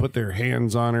came up and put their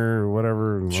hands on her or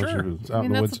whatever. And sure. She was out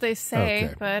in the that's woods. what they say,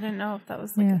 Okay. but I didn't know if that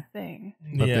was like a thing.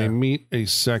 But they meet a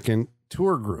second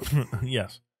tour group.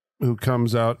 Yes. Who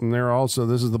comes out, and they're also,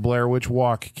 this is the Blair Witch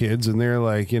Walk kids, and they're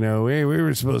like, hey, we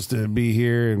were supposed to be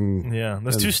here. And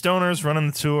there's 2 stoners running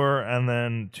the tour, and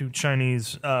then 2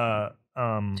 Chinese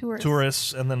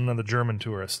tourists, and then another German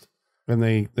tourist. And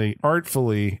they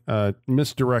artfully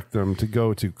misdirect them to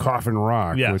go to Coffin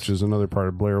Rock, which is another part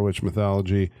of Blair Witch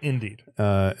mythology. Indeed.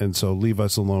 And so leave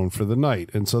us alone for the night.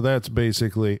 And so that's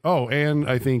basically, and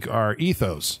I think our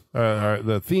ethos,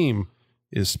 the theme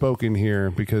is spoken here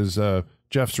because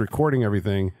Jeff's recording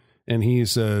everything, and he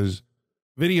says,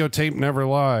 videotape never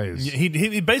lies.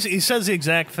 He basically says the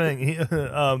exact thing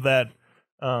that,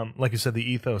 like you said, the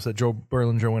ethos that Joe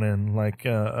Berlinger went in, like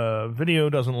video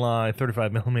doesn't lie,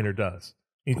 35mm does.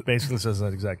 He basically says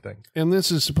that exact thing. And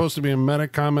this is supposed to be a meta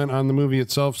comment on the movie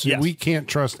itself, so we can't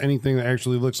trust anything that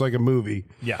actually looks like a movie.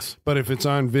 Yes. But if it's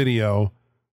on video,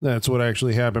 that's what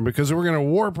actually happened, because we're going to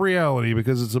warp reality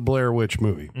because it's a Blair Witch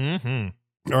movie.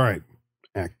 Mm-hmm. All right.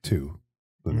 Act 2,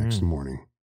 the next morning.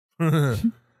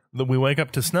 We wake up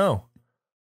to snow.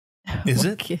 Is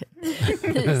it?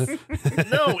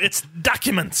 No, it's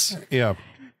documents. Yeah.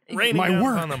 Raining my down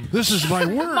work. on them. This is my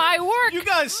work. My work. You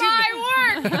guys seem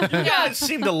you guys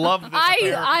seem to love this.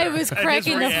 I was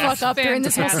cracking the fuck up during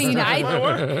this whole scene.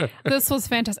 This was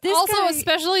fantastic. Also,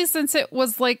 especially since it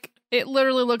was like, it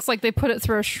literally looks like they put it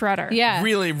through a shredder. Yeah.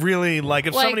 Really, really, like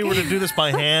if somebody were to do this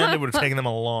by hand, it would have taken them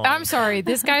a long. I'm sorry.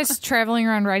 This guy's traveling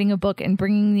around writing a book and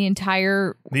bringing the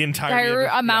entire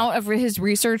amount of his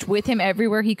research with him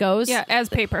everywhere he goes. Yeah, as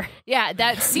paper. Yeah,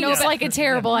 that seems like a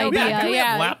terrible idea. Can we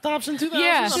have laptops in 2000?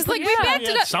 Yeah. She's like, we backed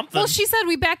it up. Something. Well, she said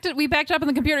we backed it up in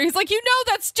the computer. He's like,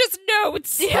 that's just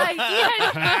notes. Yeah,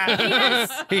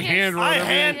 he hand wrote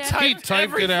it. He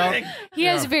typed it out. He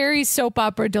has very soap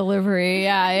opera delivery.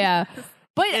 Yeah.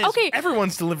 But okay,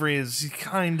 everyone's delivery is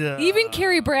kind of even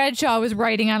Carrie Bradshaw was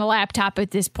writing on a laptop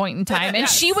at this point in time, and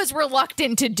she was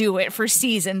reluctant to do it for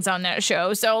seasons on that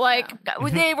show. So,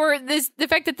 the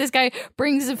fact that this guy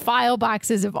brings the file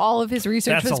boxes of all of his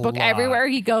research for this book everywhere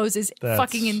he goes is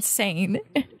fucking insane.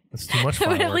 That's too much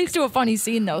fun. But it leads to a funny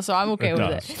scene though, so I'm okay with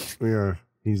it. Yeah.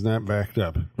 He's not backed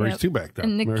up. Or he's too backed up.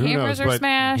 And the cameras are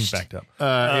smashed. He's backed up.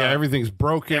 Everything's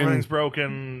broken. Everything's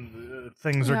broken.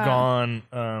 Things are gone.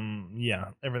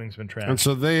 Everything's been trashed. And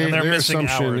so their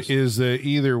assumption is that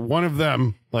either one of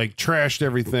them like trashed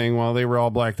everything while they were all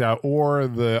blacked out, or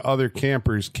the other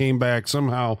campers came back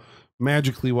somehow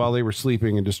magically while they were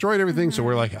sleeping and destroyed everything. So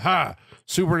we're like,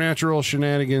 supernatural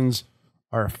shenanigans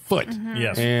are afoot.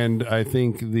 Yes. And I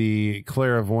think the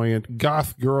clairvoyant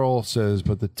goth girl says,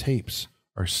 but the tapes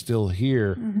are still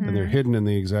here, and they're hidden in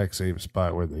the exact same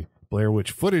spot where the Blair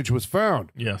Witch footage was found.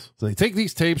 Yes. So they take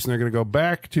these tapes and they're going to go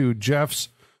back to Jeff's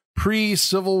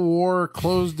pre-Civil War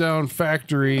closed down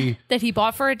factory that he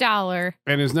bought for $1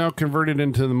 and is now converted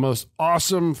into the most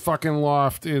awesome fucking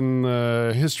loft in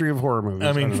the history of horror movies.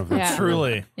 I mean, don't know if that's true.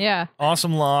 truly. Yeah.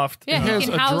 Awesome loft. Yeah, has he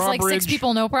can a house like 6 drawbridge.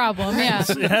 people, no problem. Yeah.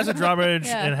 It has a drawbridge.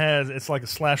 Yeah. It's like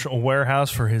a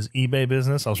warehouse for his eBay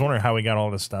business. I was wondering how he got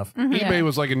all this stuff. eBay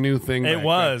was like a new thing. It back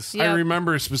was. then. I Yep.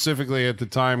 remember specifically at the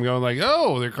time going like,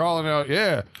 "Oh, they're calling out.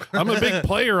 Yeah, I'm a big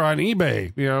player on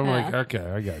eBay." You know, I'm like, "Okay,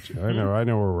 I got you. I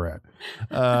know where we're at."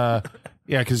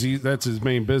 Yeah, because that's his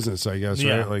main business, I guess,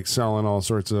 Yeah. right? Like selling all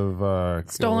sorts of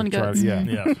Stolen goods. Yeah.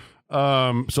 Yeah.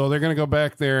 So they're going to go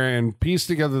back there and piece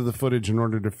together the footage in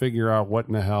order to figure out what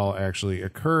in the hell actually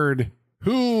occurred.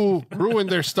 Who ruined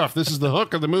their stuff? This is the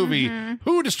hook of the movie.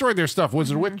 Who destroyed their stuff?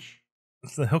 Was it a witch?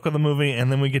 It's the hook of the movie,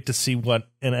 and then we get to see what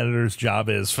an editor's job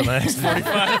is for the next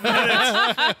 45 minutes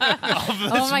of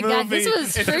this Oh my God, movie.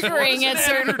 this was triggering at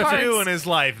certain Editor parts. do in his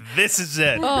life. This is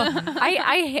it.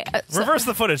 Reverse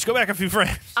the footage. Go back a few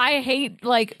frames. I hate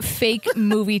like fake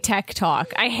movie tech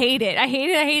talk. I hate it. I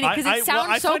hate it because it sounds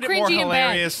I so find it more cringy and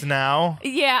bad. hilarious now.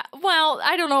 Yeah, well,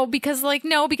 I don't know because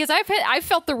I've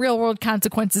felt the real world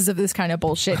consequences of this kind of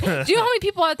bullshit. Do you know how many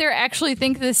people out there actually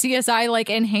think the CSI like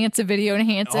enhance a video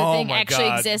thing my actually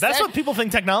God. exists? That's what people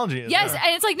think technology is. Yes,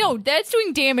 and it's like, no, that's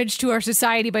doing damage to our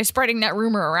society by spreading that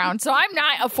rumor around. So I'm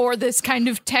not for this kind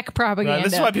of tech propaganda. Right,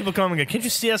 this is why people come and go, can't you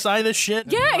CSI this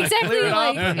shit? Yeah, exactly. Clear it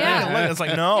up Like, and yeah. it's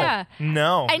like, no. Yeah.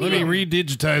 No. And Let me even-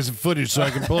 redigitize the footage so I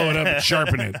can blow it up and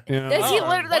sharpen it. You know?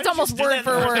 that's almost do word that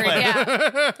for in the word.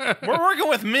 first Yeah. We're working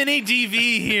with mini DV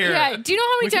here. Yeah. Do you know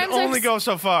how We many can times only I've go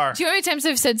so far. Do you know how many times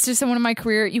I've said to someone in my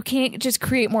career, you can't just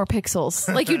create more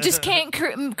pixels. Like, you just can't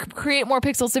create more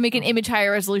pixels to make an image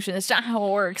higher resolution. That's not how it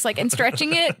works. Like, and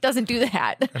stretching it doesn't do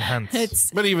that.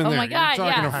 Enhance. But even oh there, my God, you're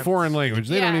talking yeah. a foreign language.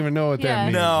 They don't Yeah. even know what that Yeah.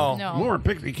 means. No. More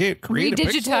pixels. You can't create a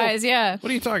pixel? Redigitize, yeah. What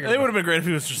are you talking It would about? have been great if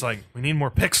he was just like, we need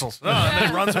more pixels. Oh, and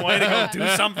then runs away to go do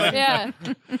something. Yeah.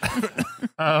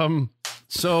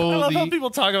 So I love how people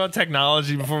talk about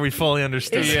technology before we fully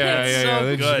understand. yeah. So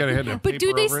They just good. gotta hit the But do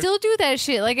paper they over it. still do that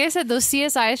shit? Like I said, those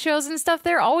CSI shows and stuff,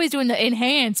 they're always doing the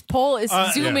enhance, pull,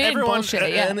 zoom in Everyone,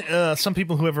 bullshit. Yeah. And some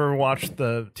people who ever watched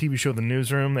the TV show The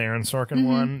Newsroom, the Aaron Sorkin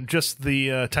one, just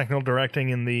the technical directing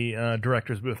in the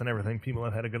director's booth and everything, people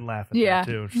have had a good laugh at Yeah.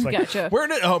 that too. Just like, Gotcha. we're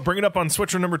in it. Bring it up on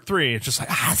switcher number 3. It's just like,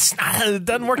 it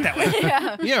doesn't work that way.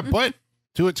 Yeah, but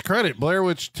to its credit, Blair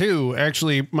Witch 2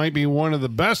 actually might be one of the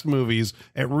best movies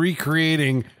at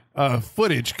recreating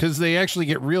footage because they actually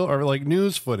get real or like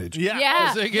news footage.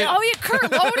 Yeah. They get- Oh, yeah.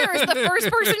 Kurt Loder is the first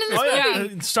person in this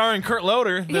movie. Starring Kurt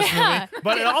Loder, this Yeah. movie.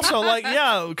 But it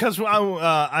also, because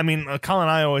I mean, Colin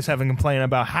and I always have a complaint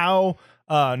about how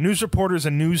news reporters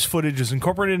and news footage is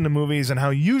incorporated into movies and how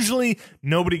usually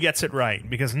nobody gets it right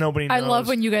because nobody knows. I love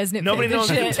when you guys nitpick Nobody this knows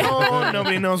the shit. tone.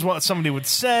 Nobody knows what somebody would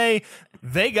say.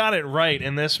 They got it right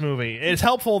in this movie. It's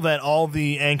helpful that all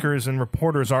the anchors and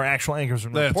reporters are actual anchors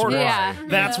and That's reporters. right. Yeah.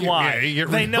 That's why. Yeah, you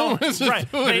get they know.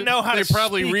 Right. They know how They to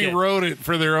probably speak it. rewrote it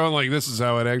for their own. Like this is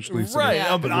how it actually says. Right,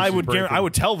 Yeah. but I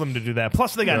would tell them to do that.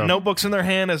 Plus, they got Yeah. notebooks in their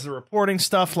hand as they're reporting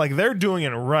stuff. Like they're doing it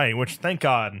right, which thank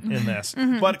God in this.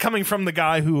 But coming from the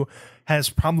guy who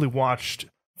has probably watched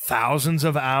thousands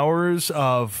of hours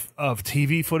of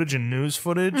TV footage and news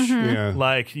footage, Yeah,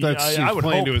 like that's I would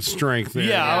playing hope. to his strength. There.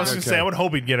 Yeah, I was gonna say I would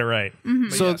hope he'd get it right.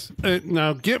 But So yes.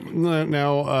 now,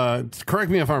 correct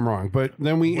me if I'm wrong, but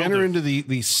then we enter into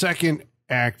the second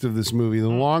act of this movie, the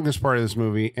longest part of this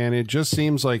movie, and it just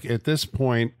seems like at this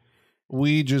point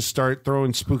we just start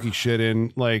throwing spooky shit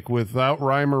in, like without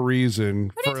rhyme or reason.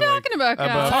 What are you talking about,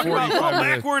 Kyle? Talking about 45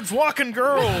 minutes. backwards walking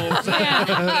girls,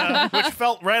 which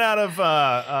felt right out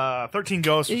of 13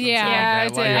 Ghosts. Or something Yeah,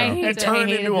 like that. I did. I Like, hated it turned I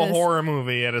hated into a this. horror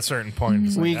movie at a certain point.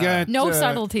 It's We like, got No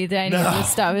subtlety to any of this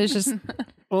stuff. It's just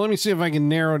Well, let me see if I can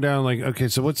narrow down. Like, okay,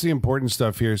 so what's the important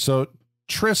stuff here? So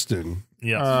Tristan,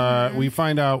 Yes. we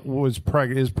find out is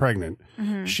pregnant.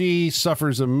 She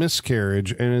suffers a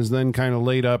miscarriage and is then kind of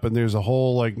laid up, and there's a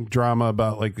whole like drama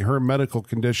about like her medical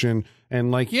condition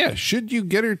and like, yeah, should you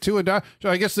get her to a doctor? So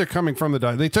I guess they're coming from the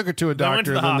doctor. They took her to a went to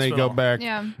doctor, the then they go hospital. back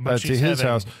Yeah. But to she's his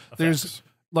having house. There's effects.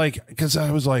 like, because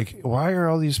I was like, why are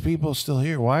all these people still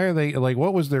here? Why are they like,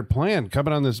 what was their plan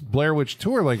coming on this Blair Witch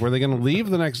tour? Like, were they going to leave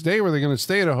the next day? Were they going to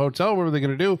stay at a hotel? What were they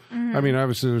going to do? I mean,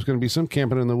 obviously there's going to be some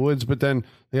camping in the woods, but then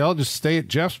they all just stay at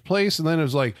Jeff's place. And then it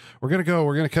was like, we're going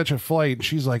to catch a flight. And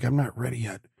she's like, I'm not ready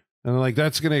yet. And like,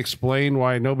 that's going to explain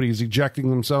why nobody's ejecting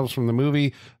themselves from the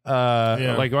movie.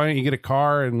 Like, why don't you get a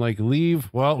car and like leave?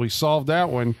 Well, we solved that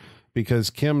one because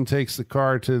Kim takes the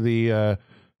car to the,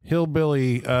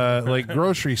 hillbilly like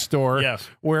grocery store Yes.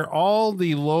 where all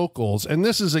the locals, and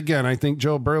this is again I think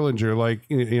Joe Berlinger, like,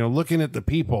 you know, looking at the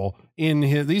people in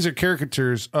his. These are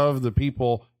caricatures of the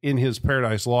people in his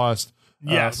Paradise Lost.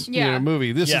 Yes.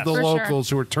 Movie. This is the for locals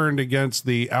who are turned against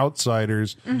the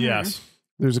outsiders. Yes.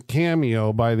 There's a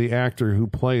cameo by the actor who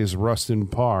plays Rustin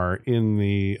Parr in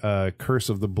the Curse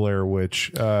of the Blair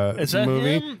Witch Is that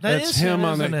movie. him? That's him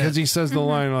on that, because he says the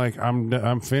line like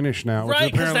 "I'm finished now." which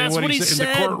Right, because apparently that's what he said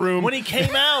in the courtroom when he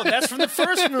came out. That's from the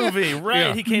first movie, right?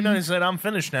 Yeah. He came out and said, "I'm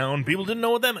finished now," and people didn't know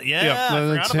what that meant. Yeah, I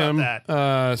that's forgot him. about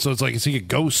that. So it's like, is he a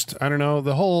ghost? I don't know.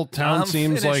 The whole town I'm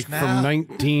seems like finished now. from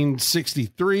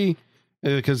 1963.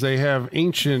 Because they have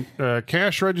ancient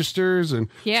cash registers, and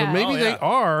so Yeah. maybe they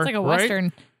are. It's like a right?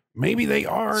 Western. Maybe they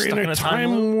are Stuck in in a a time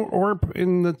time warp,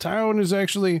 and the town is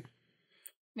actually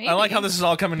I like how this is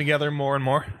all coming together more and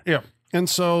more. yeah. And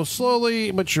so slowly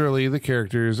but surely, the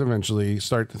characters eventually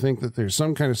start to think that there's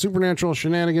some kind of supernatural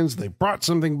shenanigans. They brought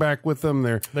something back with them.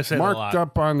 They're They say that a marked lot.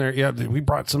 up on their we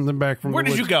brought something back from. Where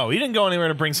the did you woods. go? You didn't go anywhere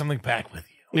to bring something back with you.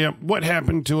 Yeah, what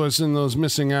happened to us in those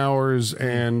missing hours?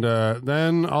 And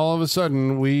then all of a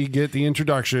sudden, we get the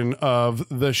introduction of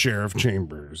the Sheriff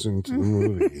Chambers into the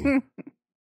movie.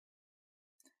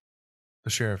 The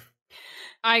sheriff.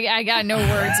 I got no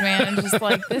words, man. I'm just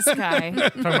like, this guy.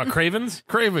 Talking about Cravens?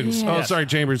 Cravens. Yeah. Oh, sorry,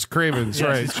 Chambers. Cravens. Yes,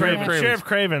 right. it's Sheriff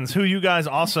Cravens, who you guys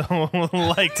also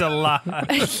liked a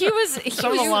lot. He was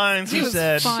Some of the lines he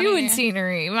said. fun. chewing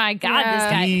scenery. My God, Yeah.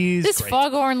 this guy. He's This great.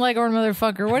 foghorn leghorn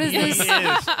motherfucker. What is He this? is.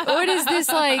 What is this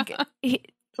like?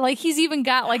 Like he's even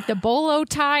got like the bolo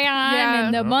tie on Yeah.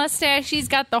 and the mustache. He's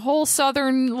got the whole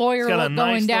Southern lawyer He's got a look nice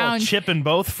going down. little chip in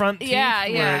both front teeth. Yeah, where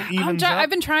yeah. it evens up. I've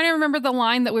been trying to remember the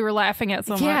line that we were laughing at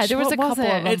so much. Yeah, there was What a couple it?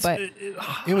 of them, It's, but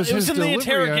It was his in the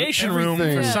delivery on interrogation room for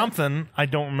everything. something. I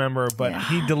don't remember, but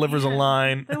he delivers a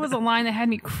line. There was a line that had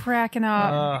me cracking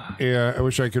up. Yeah, I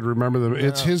wish I could remember them.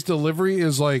 It's his delivery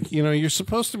is like, you're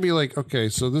supposed to be like, okay,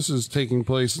 so this is taking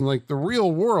place in like the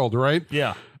real world, right?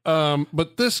 Yeah.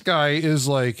 But this guy is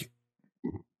like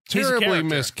He's a terribly character.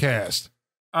 miscast.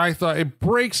 I thought it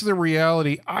breaks the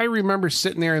reality. I remember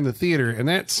sitting there in the theater and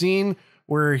that scene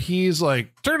where he's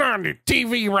like, turn on the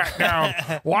TV right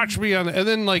now. Watch me on the, and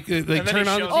then like they then turn he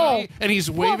on the shows TV up. and he's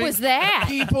waving. what was that?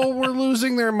 People were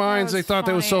losing their minds. That They was thought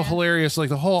that was so funny. hilarious. Like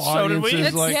the whole So did audience we. is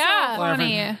It's like, yeah.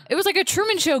 Funny. It was like a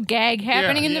Truman Show gag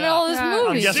happening in the middle of this Yeah.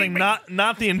 movie. I'm guessing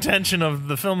not the intention of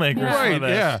the filmmakers right, for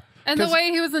this. yeah. And the 'Cause- way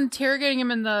he was interrogating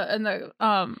him in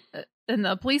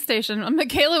the police station,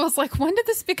 Michaela was like, "When did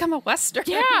this become a western?"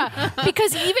 Yeah,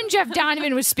 because even Jeff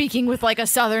Donovan was speaking with like a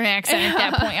Southern accent at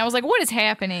that point. I was like, what is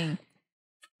happening?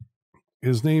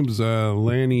 His name's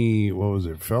Lanny, what was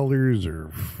it, Felders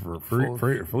or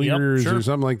Fleeters sure. or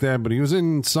something like that. But he was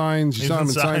in Signs. You He saw was him in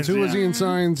in Signs. Signs, Who was yeah. he in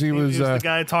Signs? He was the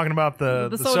guy talking about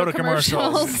the soda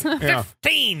commercials. yeah.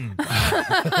 15.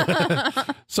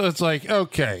 So it's like,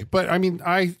 okay. But I mean,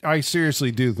 I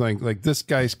seriously do think like this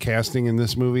guy's casting in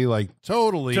this movie like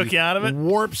totally Took you out of it?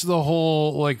 warps the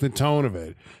whole like the tone of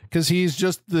it. Because he's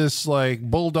just this like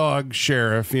bulldog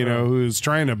sheriff, who's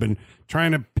trying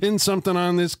to pin something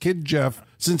on this kid Jeff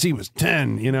since he was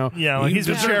 10, Yeah, like he's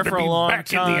been deserved sheriff to for a be long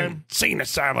back in time. the insane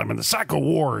asylum in the psycho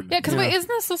ward. Yeah, because wait, isn't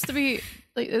this supposed to be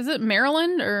like? Is it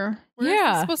Maryland or where is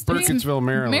Yeah. this supposed to be? Burkitsville,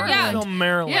 Maryland. Maryland. Still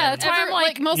Maryland. Yeah, that's why I'm Like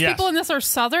like, most Yes. people in this are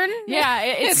Southern. yeah,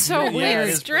 it's so Yeah, weird.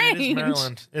 it is strange.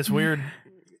 Maryland. It's weird.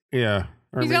 Yeah.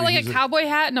 Or He's got maybe like a cowboy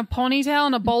hat and a ponytail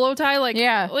and a bolo tie. Like,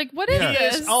 Yeah. like what is He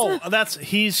this? is. Oh,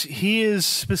 he is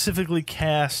specifically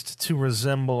cast to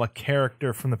resemble a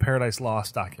character from the Paradise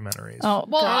Lost documentaries. Oh,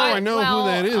 Well, God. I know who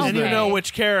that is, And you then. know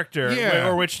which character, Yeah.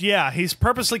 or which, he's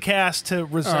purposely cast to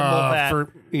resemble that.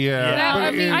 Yeah. Now, but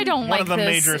I mean, I don't one like of the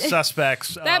this. major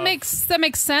suspects. that makes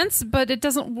sense, but it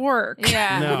doesn't work.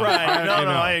 Yeah. No, Right. No,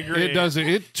 I agree. It doesn't.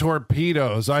 It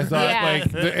torpedoes. I thought Yeah.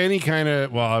 like any kind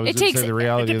of. Well, I was It going to takes- say the It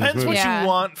reality of this depends movie. what Yeah. you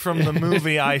want from the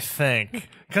movie, I think,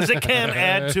 because it can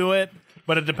add to it,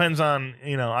 but it depends on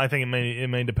I think it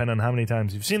may depend on how many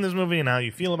times you've seen this movie and how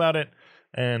you feel about it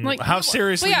and Like how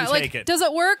seriously well, yeah, you like, take it. does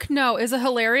it work? No. Is it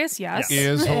hilarious? Yes.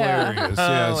 Is hilarious.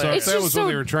 Yeah. So if It's that just was so- what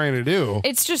they were trying to do.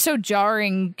 It's just so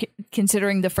jarring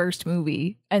considering the first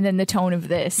movie and then the tone of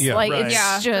this. Yeah, like right. it's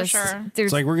Yeah, for just sure. there's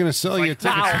It's like we're going to sell you tickets.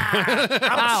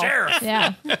 I'm a sheriff.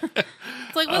 yeah.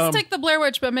 It's like let's take the Blair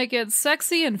Witch, but make it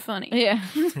sexy and funny. Yeah.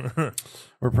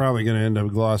 We're probably going to end up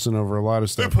glossing over a lot of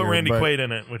stuff. Put here, Randy but- Quaid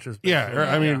in it, which is Yeah.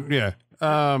 I mean, yeah.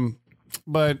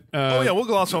 But we'll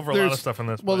gloss over a lot there's- of stuff in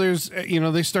this. Well, but- there's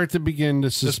they start to begin to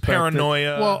suspect that-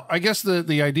 paranoia. well, I guess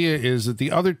the idea is that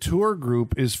the other tour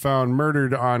group is found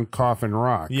murdered on Coffin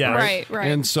Rock. Yeah. Right.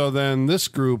 And so then this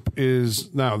group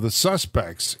is now the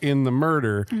suspects in the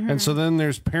murder, and so then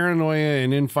there's paranoia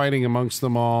and infighting amongst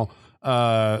them all.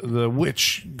 the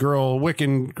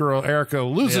Wiccan girl Erica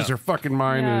loses her fucking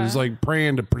mind and is like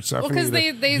praying to Persephone. Well, because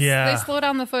they slow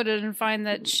down the footage and find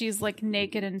that she's like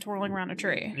naked and twirling around a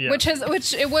tree, which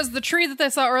it was the tree that they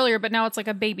saw earlier, but now it's like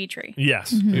a baby tree.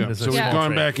 Yes. Yeah. So we've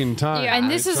gone back in time. Yeah. And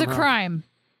this is a crime.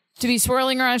 To be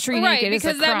swirling around a tree naked is a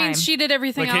crime. Because that means she did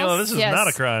everything Michaela, else. this is not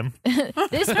a crime.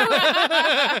 This movie,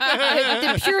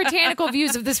 the puritanical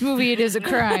views of this movie, it is a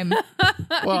crime.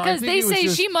 Because they say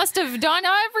she must have done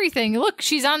everything. Look,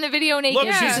 she's on the video naked.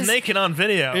 Look, she's naked on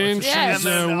video. And she's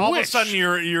then all of a sudden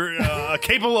you're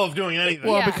capable of doing anything.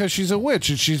 Well, because she's a witch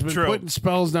and she's been putting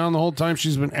spells down the whole time.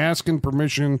 She's been asking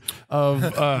permission of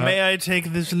May I take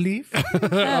this leaf?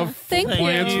 of Thank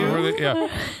plants. you.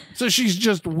 So she's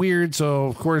just weird. So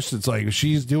of course it's like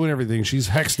she's doing everything. She's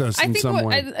hexed us in some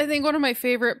way. I think one of my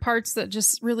favorite parts that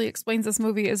just really explains this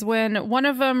movie is when one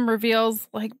of them reveals,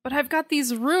 like, but I've got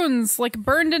these runes like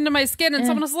burned into my skin, and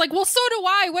someone else is like, well, so do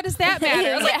I. What does that matter?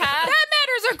 I was like, that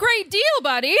matters a great deal,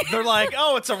 buddy. They're like,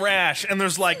 oh, it's a rash, and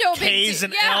there's like No K's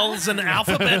and L's and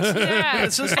alphabets.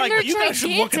 It's just like, you guys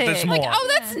should look at this more. Like,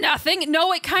 oh, that's nothing.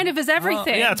 No, it kind of is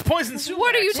everything. Yeah, it's poison soup.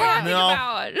 What are you talking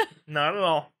about? Not at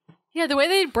all. Yeah, the way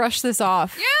they brush this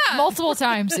off multiple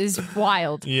times is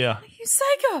wild. Yeah. You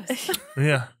psychos.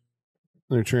 Yeah.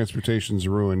 Their transportation's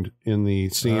ruined in the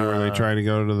scene where they try to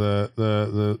go to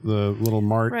the little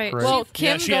mart. Right. Well,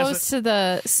 Kim goes to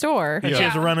the store. And she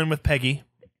has a run-in with Peggy.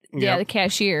 Yeah, the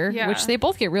cashier, which they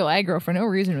both get real aggro for no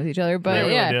reason with each other. But they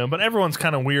really do. But everyone's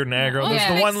kind of weird and aggro.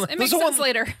 It makes sense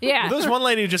later. Yeah. There's one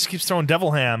lady who just keeps throwing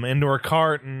devil ham into her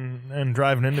cart and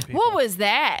driving into people. What was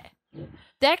that?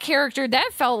 That character, that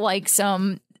felt like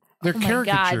some... They're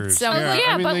caricatures.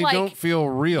 I mean, but they don't feel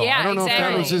real. Yeah, I don't know if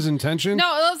that was his intention. No,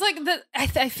 it was like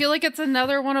I feel like it's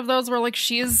another one of those where like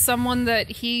she is someone that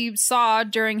he saw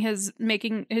during his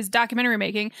documentary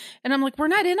making, and I'm like, we're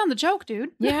not in on the joke,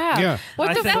 dude. Yeah.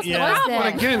 What the fuck was But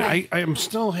that? again, I am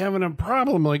still having a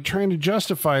problem like trying to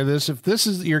justify this. If this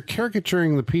is you're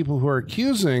caricaturing the people who are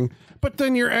accusing, but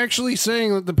then you're actually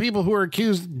saying that the people who are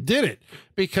accused did it,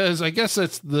 because I guess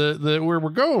that's the where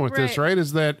we're going with this, right?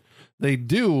 Is that they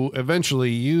do eventually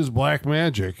use black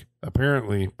magic,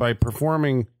 apparently, by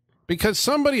performing, because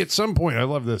somebody at some point, I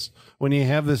love this, when you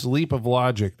have this leap of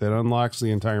logic that unlocks the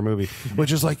entire movie,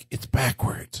 which is like, it's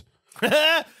backwards.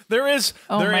 There is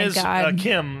God.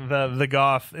 Kim, the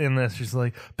goth in this. She's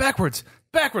like, backwards,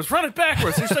 run it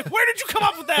backwards. And she's like, where did you come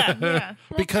up with that?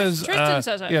 Because Tristan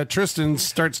says it. Tristan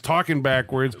starts talking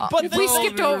backwards. But we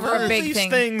skipped over a big these thing.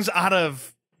 things out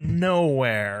of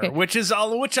nowhere, Okay. which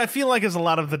I feel like is a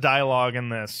lot of the dialogue in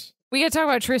this. We got to talk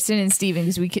about Tristan and Steven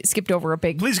because we skipped over a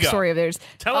big Please go. story of theirs.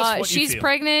 Tell us what you she's feel.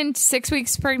 pregnant, 6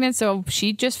 weeks pregnant, so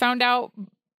she just found out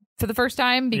for the first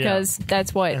time because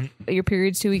that's what your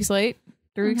period's 2 weeks late,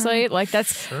 3 weeks late. Like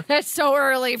that's so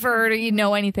early for her to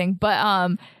know anything. But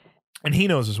and he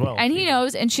knows as well. and he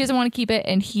knows, and she doesn't want to keep it,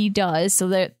 and he does. So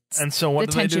that And so what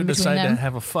the do they do? tension between Decide to them.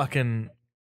 have a fucking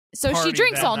so she party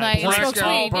drinks that all night and smokes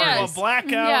weed. a blackout.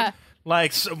 Yeah.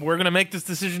 Like, so we're gonna make this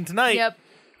decision tonight. Yep.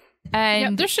 Yeah,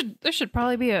 And there should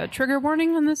probably be a trigger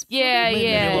warning on this. yeah, movie.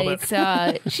 yeah, a little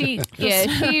it's she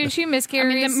I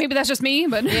miscarries. mean, maybe that's just me,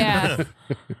 but Yeah.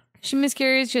 She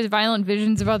miscarries. She has violent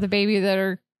visions about the baby that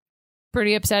are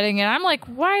pretty upsetting. And I'm like,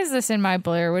 why is this in my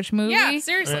Blair Witch movie? yeah,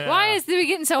 seriously. Yeah. Why is it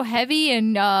getting so heavy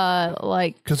and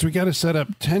like Because we got to set up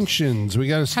tensions. We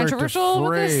got to start to Controversial with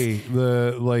fray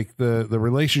the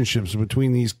relationships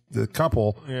between the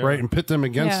couple, right, and pit them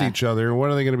against Yeah. each other. And what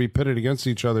are they going to be pitted against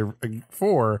each other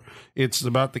for? It's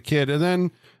about the kid, and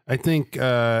then I think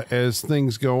as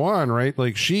things go on, right,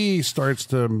 like she starts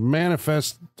to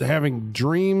manifest having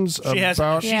dreams She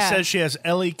about. says she has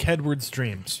Ellie Kedward's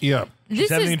dreams. Yeah. She's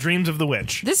having dreams of the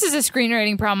witch. This is a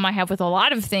screenwriting problem I have with a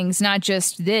lot of things, not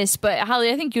just this. But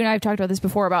Holly, I think you and I have talked about this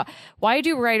before about why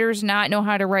do writers not know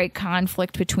how to write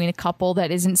conflict between a couple that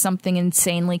isn't something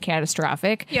insanely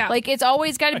catastrophic? Yeah. Like it's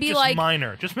always got to be Just like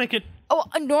minor. Just make it. Oh,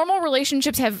 normal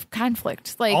relationships have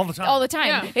conflict, like All the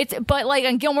time. Yeah. But like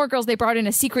on Gilmore Girls, they brought in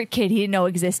a secret kid he didn't know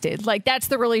existed. Like that's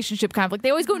the relationship conflict. They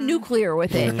always go nuclear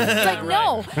with it. It's like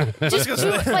no, just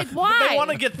do it. Like why? They want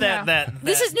to get that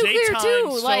This is nuclear, daytime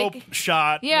too, soap like-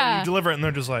 shot. Yeah. Where you deliver it, and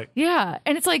they're just like. Yeah,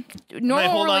 and it's like They normal.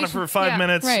 hold on it for 5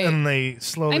 minutes, right. and they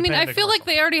slowly. I mean, I panic. feel like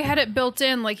they already had it built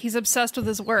in. Like he's obsessed with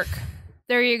his work.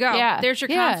 There you go. Yeah, There's your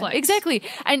yeah, conflict. Exactly.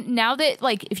 And now that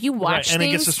like if you watch and it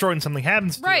things, gets destroyed, and something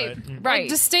happens to Right. it. right,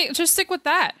 Like, just stick with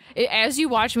that. as you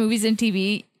watch movies and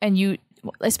TV, and you,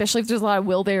 especially if there's a lot of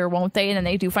will they or won't they, and then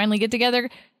they do finally get together.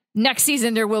 next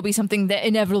season there will be something that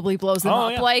inevitably blows them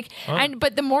up. Yeah. Like,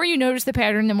 but the more you notice the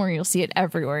pattern, the more you'll see it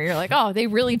everywhere. You're like, oh, they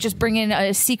really just bring in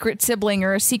a secret sibling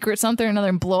or a secret something or another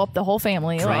and blow up the whole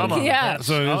family. Drama. Like, yeah.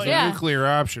 So it's a nuclear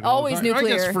option. Always I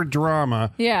nuclear. guess for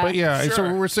drama. Yeah. But yeah,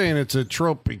 so we're saying it's a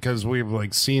trope because we've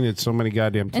like seen it so many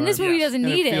goddamn times. And this movie doesn't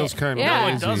need it. Feels kind of Yeah. No,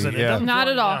 lazy. it doesn't. Yeah. Not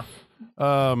at all.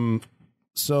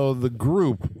 So the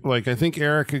group, like, I think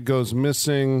Erica goes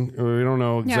missing. We don't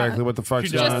know exactly what the fuck's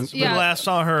She going on. just, we last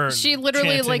saw her. She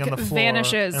literally chanting like on the floor,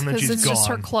 vanishes and then because she's it's just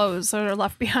her gone. clothes that are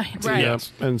left behind. Right. Yep.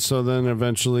 And so then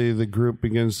eventually the group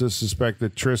begins to suspect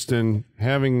that Tristan,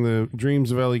 having the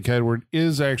dreams of Ellie Kedward,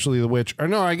 is actually the witch. Or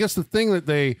no, I guess the thing that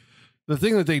they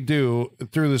do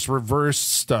through this reverse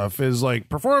stuff is like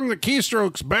perform the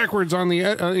keystrokes backwards on the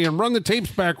and run the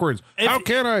tapes backwards. How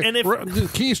can I run the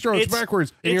keystrokes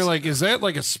backwards? And you're like, is that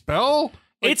like a spell?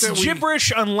 Like It's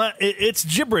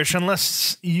gibberish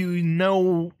unless you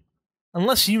know.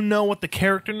 Unless you know what the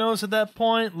character knows at that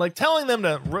point, like telling them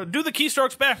to do the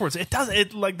keystrokes backwards, it doesn't.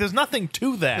 It like there's nothing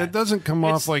to that. It doesn't come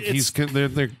off like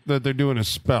they're doing a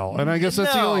spell, and I guess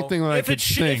that's the only thing that I could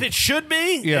think. If it should be,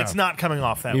 it's not coming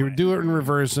off that way. You do it in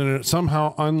reverse, and it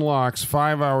somehow unlocks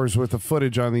 5 hours worth of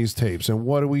footage on these tapes. And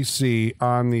what do we see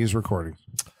on these recordings?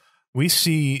 We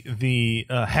see the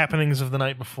happenings of the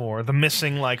night before, the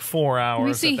missing like 4 hours.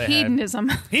 We see that they hedonism.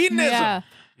 Had. Hedonism. Yeah.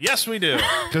 Yes, we do.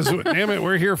 Because damn it,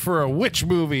 we're here for a witch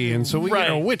movie, and so we get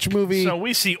a witch movie. So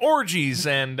we see orgies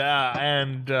and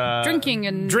Drinking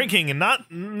and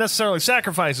not necessarily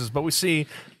sacrifices, but we see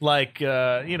like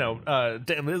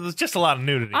there's just a lot of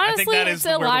nudity. I think Honestly, that it's is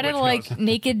a where lot the of witch like goes.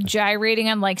 naked gyrating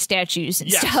on like statues and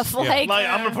Yes. stuff. Yeah. Like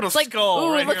I'm gonna put a it's like, skull.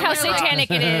 ooh, right look here how in my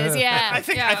satanic it is. Yeah. I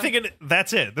think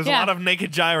that's it. There's a Yeah. lot of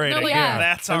naked gyrating. No, yeah.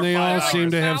 That's our and they 5 all hours.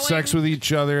 seem to have Plowing. sex with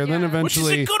each other, and then Which is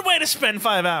eventually, a good way to spend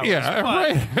 5 hours. yeah, but-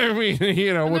 right. I mean, And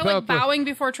they're without like bowing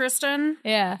before Tristan.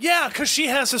 Yeah. Yeah, because she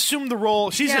has assumed the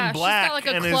role. She's Yeah, in she's black got, like,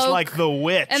 a and is cloak. like the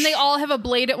witch. And they all have a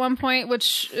blade at one point,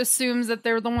 which assumes that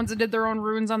they're the ones that did their own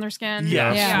runes on their skin.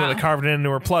 Yes, Yeah. where they carved it into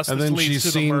her. Plus, and this then leads she's to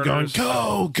the seen going, murders.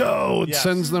 go. It Yes.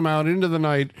 sends them out into the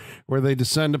night where they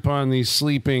descend upon these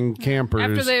sleeping campers.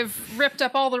 After they've ripped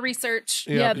up all the research.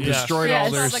 Yep, Yep. destroyed Yes.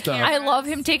 all their All the stuff. cameras. I love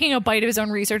him taking a bite of his own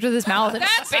research with his mouth and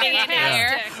That's spitting it in there.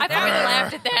 fantastic. I fucking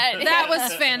laughed at that. That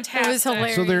was fantastic. It was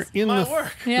hilarious. So they're in My the.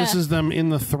 work. Yeah. This is them in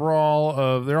the thrall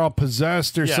of. They're all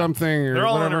possessed or Yeah. something, or They're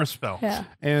all whatever. under a spell. Yeah.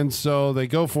 And so they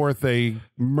go forth. They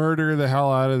murder the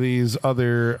hell out of these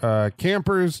other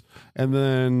campers, and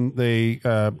then they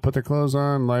put their clothes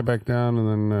on, lie back down,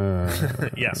 and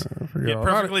then Yes. forget Get all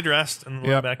about perfectly dressed and lie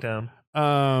Yep. back down.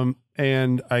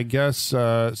 and I guess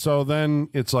so. Then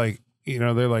it's like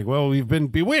they're like, well, we've been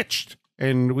bewitched.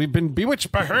 And we've been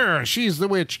bewitched by her. She's the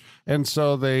witch. And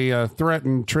so they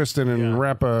threaten Tristan and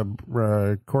wrap a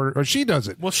quarter. Or she does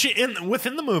it. Well,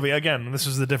 within the movie, again, this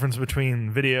is the difference between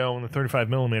video and the 35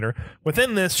 millimeter.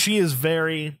 Within this, she's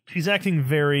acting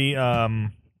very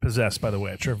possessed by the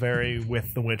witch, or very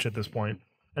with the witch at this point.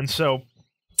 And so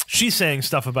she's saying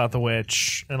stuff about the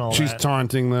witch and all She's that.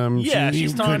 taunting them. Yeah,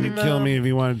 she's you taunting couldn't kill them. me if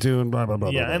you wanted to, and blah, blah, blah.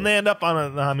 Yeah, blah, and they end up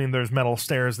on there's metal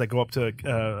stairs that go up to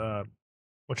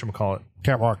whatchamacallit?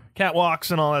 Catwalk.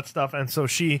 Catwalks and all that stuff. And so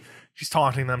she's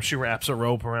taunting them. She wraps a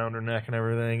rope around her neck and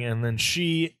everything. And then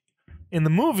she, in the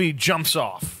movie, jumps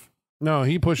off. No,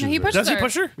 he pushes He her. pushes Does he her.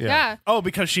 push her? Yeah. Oh,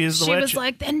 because she is the She witch? was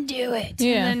like, then do it.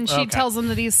 Yeah. And then she Okay. tells him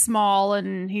that he's small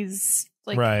and he's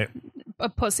like right. a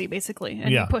pussy, basically.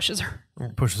 And Yeah. he pushes her.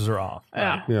 Pushes her off.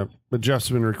 Yeah. Yeah, but Jeff's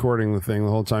been recording the thing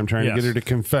the whole time, trying to get her to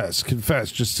confess.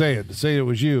 Confess, just say it. Say it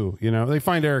was you. They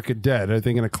find Erica dead, I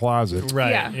think, in a closet.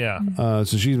 Right. Yeah. Yeah.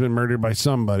 So she's been murdered by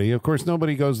somebody. Of course,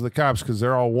 nobody goes to the cops because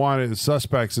they're all wanted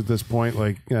suspects at this point.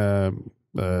 Like, not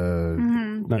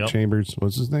Yep. Chambers.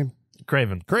 What's his name?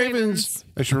 Craven. Cravens.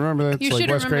 I should remember that. You It's like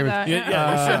should Wes remember Craven. that.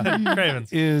 Yeah. Craven.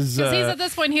 Is Because he's at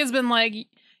this point, he has been like,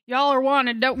 y'all are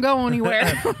wanted, don't go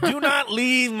anywhere. Do not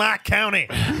leave my county.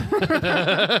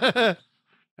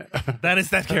 That is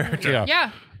that character. yeah.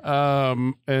 Yeah.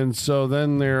 And so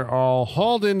then they're all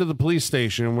hauled into the police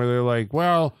station where they're like,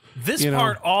 well, This you know,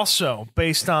 part also,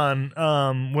 based on,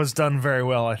 was done very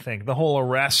well, I think. The whole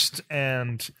arrest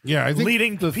and yeah, I think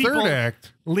leading the people, third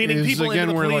act leading is, people again,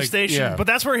 into the where, police like, station. yeah. But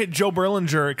that's where Joe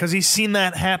Berlinger, because he's seen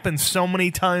that happen so many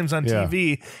times on Yeah.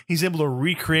 TV, he's able to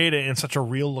recreate it in such a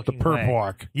real looking perp way.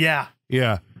 walk. Yeah.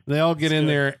 Yeah. They all get in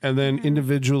there, and then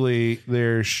individually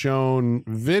they're shown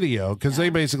video because they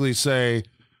basically say,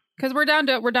 Because we're down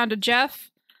to Jeff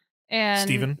and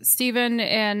Steven.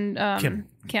 and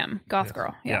Kim Goth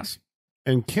Girl. Yeah. Yes.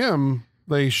 and Kim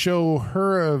they show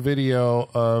her a video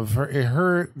of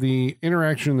the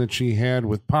interaction that she had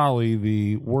with Polly,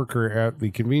 the worker at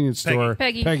the convenience store.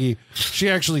 Peggy. She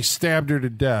actually stabbed her to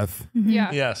death.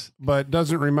 Yeah. Yes. But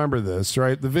doesn't remember this,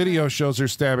 right? The video shows her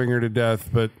stabbing her to death,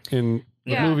 but in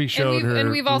the movie showed her.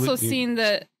 And we've also seen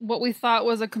that what we thought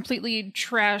was a completely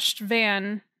trashed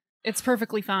van, it's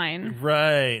perfectly fine.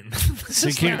 Right.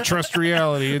 You can't trust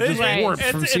reality. It just warps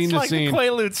from scene to scene. It's like the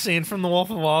Quaalude scene from The Wolf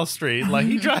of Wall Street. Like,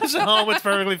 he drives it home, it's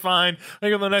perfectly fine.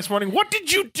 Wake up the next morning, what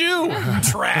did you do?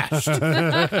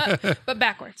 Trashed. But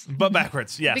backwards. But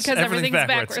backwards, yes. Because everything's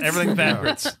backwards. Everything's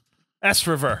backwards.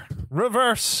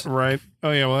 Reverse. Right.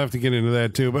 Oh yeah, we'll have to get into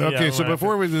that too. But okay, so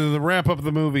before we do the wrap up of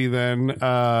the movie, then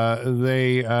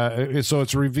so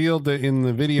it's revealed that in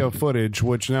the video footage,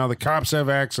 which now the cops have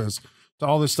access to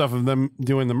all this stuff of them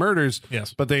doing the murders.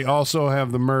 Yes. But they also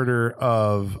have the murder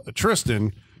of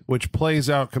Tristan, which plays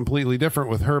out completely different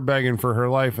with her begging for her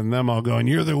life and them all going,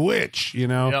 "You're the witch,"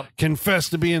 confess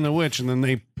to being the witch, and then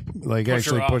they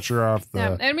push her off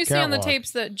the and we see on the catwalk.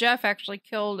 tapes that Jeff actually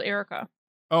killed Erica.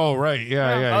 Oh right,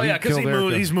 yeah. Oh yeah, because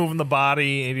he's moving the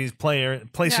body and he's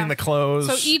placing the clothes.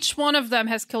 So each one of them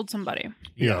has killed somebody.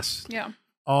 Yes. Yeah.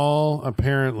 All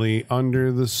apparently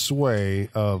under the sway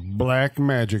of black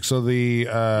magic. So the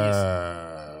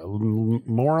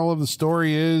moral of the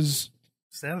story is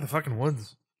stay out of the fucking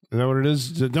woods. Is that what it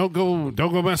is? Don't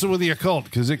go messing with the occult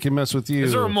because it can mess with you.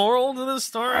 Is there a moral to this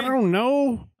story? I don't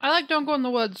know. I like don't go in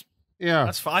the woods. Yeah,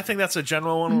 that's fine. I think that's a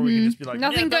general one where we can just be like,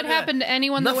 nothing good happened to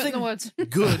anyone that went in the woods.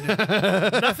 Good.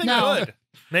 Nothing good.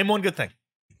 Name one good thing.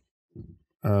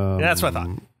 Yeah, that's what I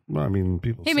thought. Well, I mean,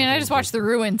 people. Hey man, I just watched The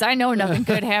Ruins. I know nothing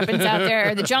good happens out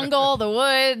there. The jungle, the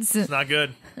woods. It's not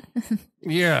good.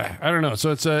 Yeah, I don't know.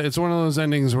 So it's one of those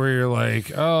endings where you're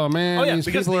like, oh man, these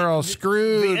people are all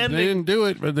screwed. They didn't do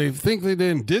it, but they think they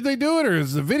didn't. Did they do it, or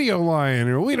is the video lying,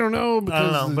 or we don't know? I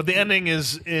don't know. But the ending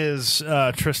is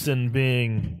Tristan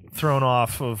being thrown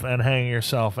off of and hanging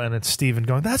herself, and it's Steven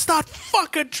going, "That's not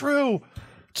fucking true.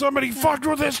 Somebody fucked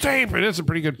with this tape." And it's a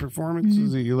pretty good performance.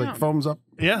 He foams up.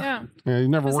 Yeah. He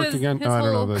never worked again. His I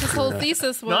don't know this. His whole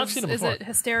thesis was: is it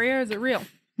hysteria or is it real?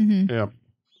 Yeah.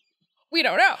 We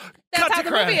don't know. That's how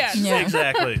the movie ends. Yeah.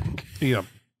 Exactly. Yeah.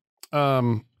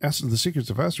 The Secrets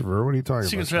of Estiver. What are you talking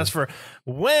Secrets about? Secrets of Estiver.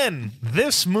 When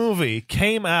this movie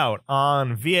came out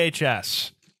on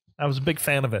VHS, I was a big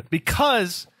fan of it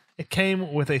because it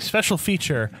came with a special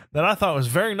feature that I thought was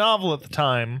very novel at the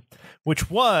time, which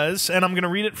was, and I'm going to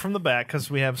read it from the back because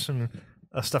we have some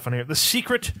stuff on here. The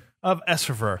Secret of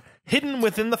Estiver. Hidden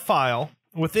within the file,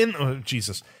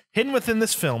 hidden within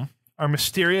this film are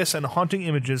mysterious and haunting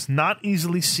images not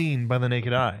easily seen by the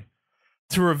naked eye.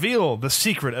 To reveal the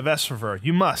secret of Estiver,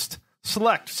 you must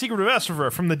select Secret of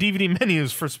Estiver from the DVD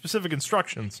menus for specific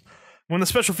instructions. When the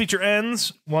special feature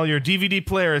ends, while your DVD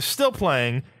player is still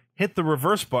playing, hit the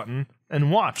reverse button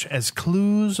and watch as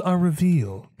clues are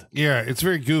revealed. Yeah, it's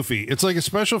very goofy. It's like a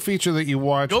special feature that you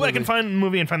watch. Go back and find the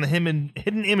movie and find the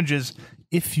hidden images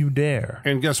if you dare.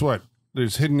 And guess what?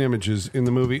 There's hidden images in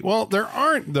the movie. Well, there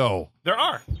aren't, though. There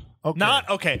are.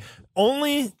 Okay.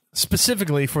 Only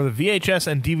specifically for the VHS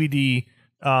and DVD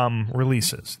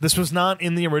releases. This was not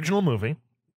in the original movie.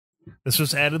 This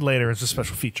was added later as a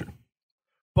special feature.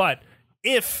 But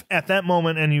if at that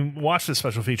moment and you watch the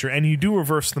special feature and you do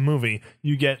reverse the movie,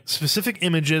 you get specific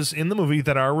images in the movie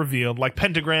that are revealed, like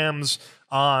pentagrams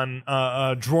on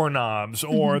drawer knobs,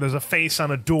 or there's a face on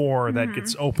a door that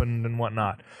gets opened and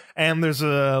whatnot. And there's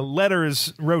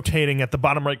letters rotating at the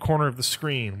bottom right corner of the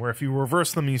screen, where if you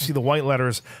reverse them, you see the white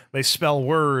letters, they spell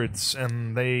words,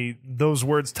 and those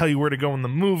words tell you where to go in the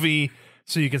movie.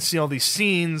 So you can see all these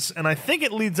scenes, and I think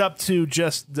it leads up to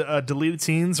just deleted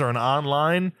scenes or an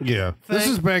online. Yeah, this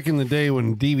is back in the day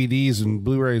when DVDs and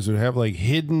Blu-rays would have like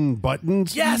hidden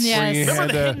buttons. Yes, yes.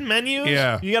 Remember the hidden menus?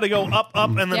 Yeah, you got to go up,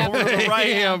 and then over to the right,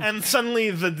 and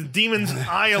suddenly the demon's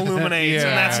eye illuminates,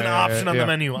 and that's an option on the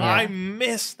menu. Yeah. I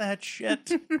miss that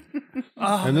shit.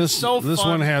 And this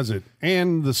one has it,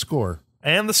 and the score.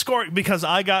 And the score, because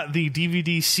I got the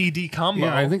DVD CD combo.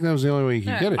 Yeah, I think that was the only way you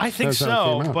could get it. I think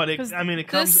so, but it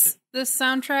comes. This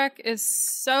soundtrack is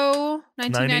so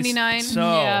 1999. 90s,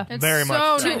 so very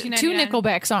much. Two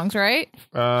Nickelback songs, right?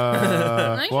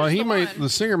 Well, the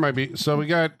singer might be. So we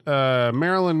got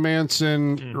Marilyn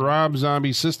Manson, Rob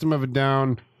Zombie, System of a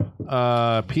Down,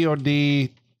 POD,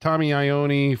 Tommy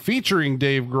Iommi, featuring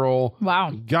Dave Grohl.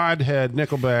 Wow. Godhead,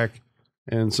 Nickelback.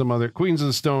 and some other Queens of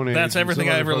the Stone Age. That's everything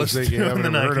I ever listened to haven't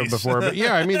in the ever heard of 90s. before. But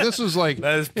yeah, I mean, this was like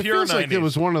That is it pure feels like it 90s.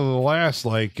 was one of the last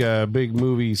like big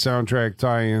movie soundtrack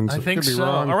tie-ins. I think Could be so.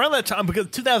 wrong. Around that time, because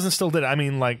 2000 still did it. I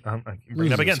mean, like, I can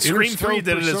bring it up again. Jesus, Scream 3 Interscope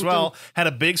did or it as something? well. Had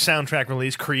a big soundtrack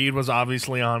release. Creed was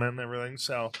obviously on it and everything.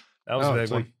 So that was a big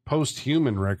it's one. like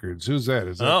Post-Human Records. Who's that?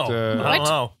 Is that? I don't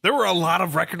know. There were a lot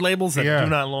of record labels that Yeah. do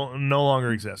not no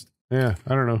longer exist. Yeah,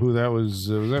 I don't know who that was.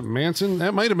 Was that Manson?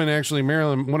 That might have been actually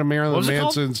one of Marilyn was it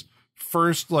called? Manson's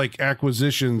first like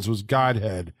acquisitions was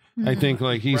Godhead. I think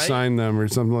like he Right? signed them or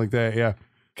something like that. Yeah.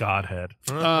 Godhead.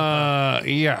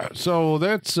 Yeah. So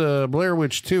that's Blair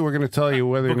Witch 2. We're going to tell you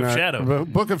whether Book or of not Shadows.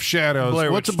 Book of Shadows.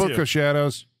 Blair What's Witch a Book 2? of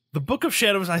Shadows? The Book of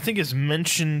Shadows, I think, is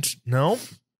mentioned. No,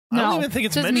 I No, don't even think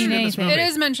it's doesn't mentioned mean in this anything. movie. It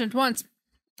is mentioned once.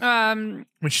 When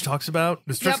she talks about,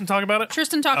 does Tristan talk about it?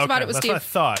 Tristan talks about it with that's Steve. what I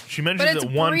thought. She mentioned But it's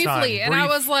it one briefly, time. and I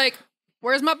was like,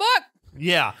 "Where's my book?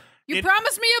 yeah. You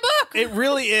promised me a book." It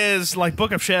really is like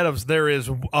Book of Shadows. There is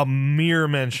a mere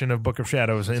mention of Book of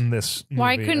Shadows in this movie.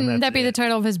 Why and couldn't that's that be the it.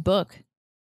 title of his book?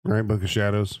 Right, Book of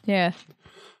Shadows. Yeah.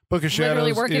 Book of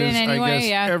Literally Shadows work it in is, anyway, I guess,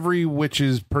 yeah. every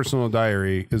witch's personal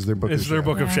diary is their book. It's of their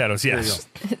Shadows. Book of Yeah. Shadows, There you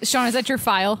yes. Sean, is that your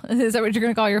file? Is that what you're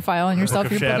going to call your file on yourself?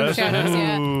 Book of Your Book of Shadows? Shadows,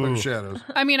 yeah. Book of Shadows.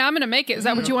 I mean, I'm going to make it. Is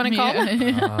that what you want to call it?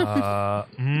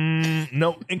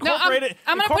 No, incorporate it.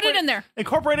 I'm gonna put it in there.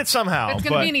 Incorporate it somehow. It's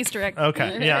going to but- be an Easter egg.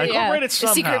 Okay, yeah, incorporate it A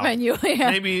somehow. secret menu.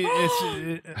 Yeah. Maybe it's.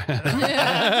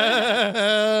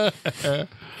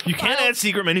 You can't add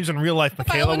secret menus in real life,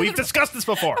 Michaela. within We've a- discussed this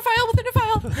before. A file within a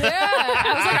file.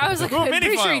 Yeah. I was like, Ooh, I'm mini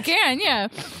pretty sure you files. can. Yeah.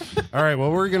 All right, well,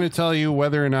 we're going to tell you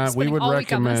whether or not we Spending would all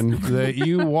week on this. recommend that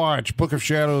you watch Book of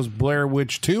Shadows, Blair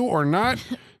Witch 2 or not.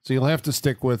 So you'll have to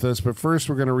stick with us. But first,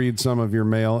 we're going to read some of your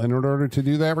mail. And in order to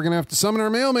do that, we're going to have to summon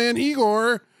our mailman,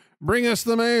 Igor. Bring us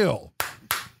the mail.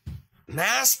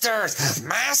 Masters,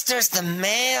 the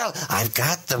mail. I've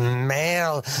got the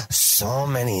mail. So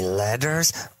many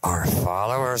letters. Our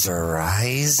followers are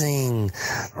rising.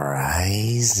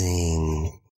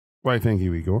 Why, thank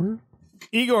you, Igor.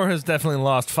 Igor has definitely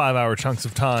lost 5-hour chunks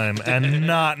of time and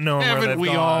not known where Haven't they've we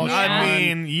gone. all? I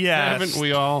mean, yes. Haven't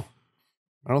we all?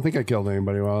 I don't think I killed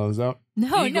anybody while I was out.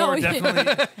 No, Igor no.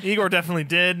 definitely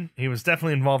did. He was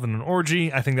definitely involved in an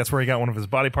orgy. I think that's where he got one of his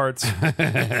body parts.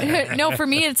 No, for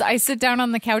me, it's I sit down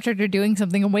on the couch after doing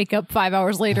something and wake up 5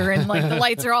 hours later and like the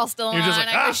lights are all still on. You're just like,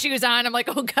 I have my shoes on. I'm like,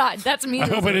 oh God, that's me. I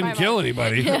hope I didn't kill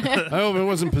anybody. I hope it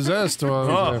wasn't possessed while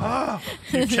I was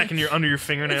there. You're checking under your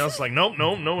fingernails. Like, nope,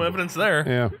 no evidence there.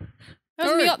 Yeah.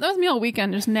 That was me all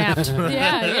weekend, just napped.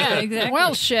 Yeah, exactly.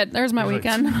 Well, shit. There's my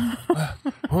weekend.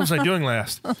 What was I doing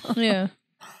last? Yeah.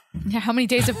 Yeah, how many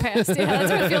days have passed? Yeah,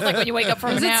 that's what it feels like when you wake up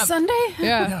from a Is it nap. Sunday?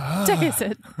 Yeah. What day is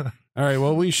it? All right.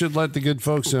 Well, we should let the good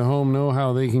folks at home know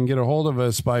how they can get a hold of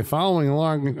us by following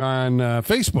along on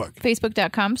Facebook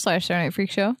Facebook.com/Saturday Night Freak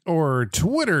Show. or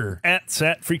Twitter, At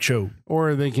Sat Freak Show.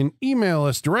 or they can email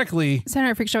us directly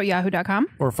SaturdayNightFreakShow@yahoo.com.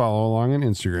 or follow along on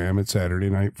Instagram at Saturday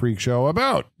Night Freak Show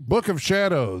about Book of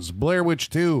Shadows, Blair Witch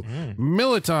 2.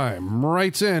 Militime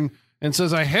writes in and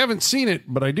says, I haven't seen it,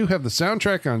 but I do have the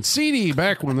soundtrack on CD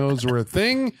back when those were a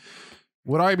thing.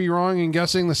 Would I be wrong in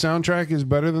guessing the soundtrack is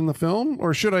better than the film?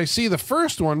 Or should I see the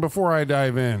first one before I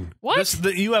dive in? What?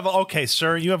 You have okay,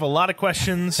 sir. You have a lot of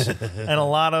questions and a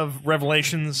lot of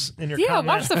revelations in your Yeah, comment.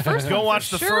 watch the first Go one watch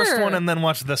for the first sure. one and then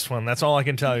watch this one. That's all I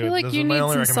can tell I you. feel like Those you are my need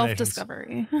only some recommendations.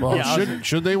 self-discovery. Well, Yeah,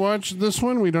 should they watch this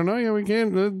one? We don't know yet. We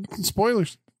can't.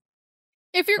 Spoilers.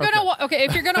 If you're gonna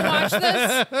if you're gonna watch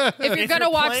this, if you're gonna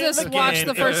watch playing this, the watch game-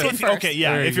 the first one first. Okay,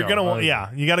 yeah. There If you you're go.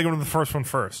 gonna, you got to go to the first one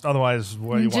first. Otherwise,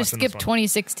 what are you Just watching skip this one?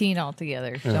 2016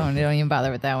 altogether. Don't even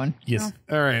bother with that one. Yes.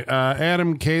 All right.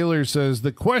 Adam Kaler says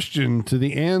the question to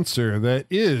the answer that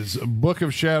is Book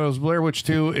of Shadows, Blair Witch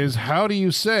 2 is how do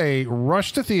you say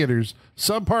rush to theaters,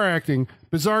 subpar acting,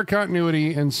 bizarre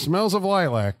continuity, and smells of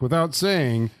lilac without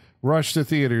saying rush to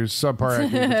theaters, subpar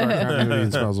acting, bizarre continuity,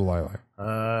 and smells of lilac?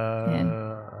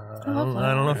 I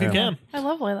don't know if you can. I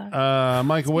love Layla.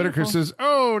 Michael Whitaker says,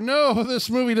 oh no, this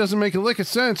movie doesn't make a lick of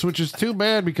sense, which is too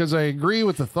bad because I agree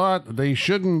with the thought that they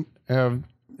shouldn't have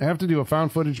to do a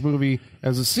found footage movie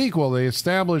as a sequel. They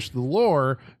established the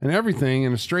lore and everything,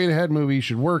 and a straight ahead movie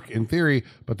should work in theory,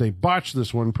 but they botched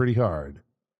this one pretty hard.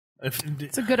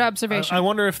 It's a good observation. I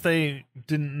wonder if they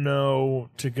didn't know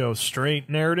to go straight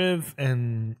narrative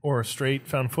or straight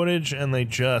found footage, and they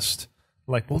just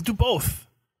we'll do both.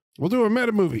 We'll do a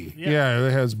meta movie. Yeah,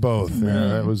 it has both. Yeah,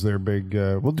 that was their big.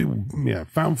 We'll do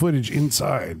found footage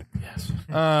inside. Yes.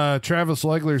 Travis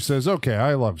Legler says, "Okay,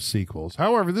 I love sequels.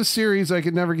 However, this series I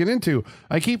could never get into.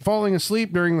 I keep falling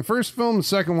asleep during the first film. The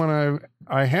second one,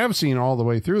 I have seen all the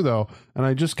way through, though, and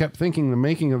I just kept thinking the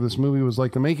making of this movie was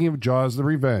like the making of Jaws: The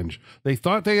Revenge. They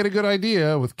thought they had a good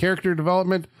idea with character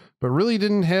development, but really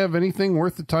didn't have anything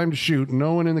worth the time to shoot.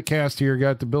 No one in the cast here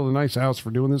got to build a nice house for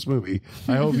doing this movie.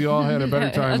 I hope you all had a better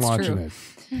time watching it.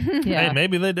 Yeah. Hey,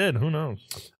 maybe they did. Who knows?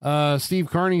 Steve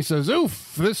Carney says,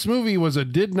 oof, this movie was a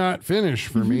did not finish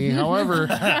for me. However,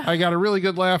 I got a really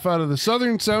good laugh out of the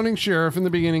southern sounding sheriff in the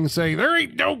beginning saying, there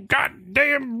ain't no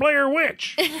goddamn Blair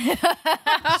Witch.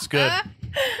 It's good.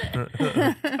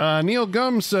 Neil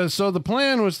Gum says, so the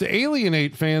plan was to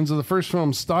alienate fans of the first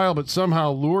film's style, but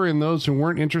somehow lure in those who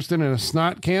weren't interested in a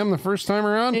snot cam the first time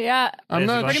around. Yeah. I'm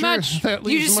not Pretty sure much. that You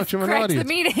leaves just much of an cracked audience. the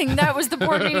meeting. That was the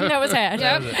board meeting that was had.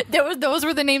 Those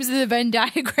were the names of the Venn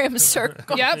diagram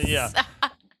circle. Yep.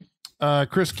 Yeah.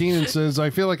 Chris Keenan says, I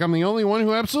feel like I'm the only one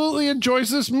who absolutely enjoys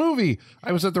this movie.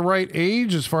 I was at the right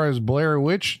age as far as Blair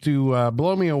Witch to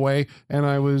blow me away, and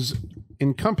I was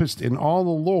encompassed in all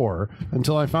the lore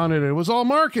until I found it was all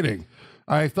marketing.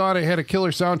 I thought it had a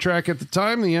killer soundtrack at the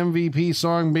time, the MVP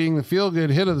song being the feel-good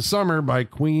hit of the summer by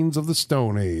Queens of the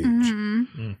Stone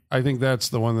Age. I think that's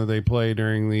the one that they play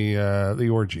during the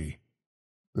orgy.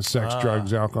 The sex,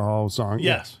 drugs, alcohol song.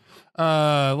 Yes.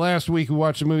 Last week we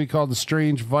watched a movie called The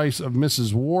Strange Vice of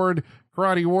Mrs. Ward.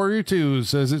 Karate Warrior 2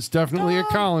 says it's definitely a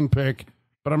Colin pick,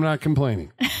 but I'm not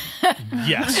complaining.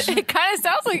 Yes. It kind of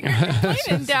sounds like you're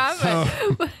complaining,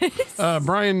 Dom.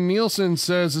 Brian Nielsen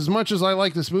says, as much as I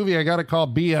like this movie, I got to call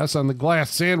BS on the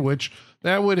glass sandwich.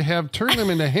 That would have turned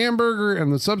them into hamburger,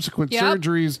 and the subsequent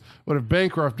surgeries would have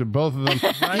bankrupted both of them.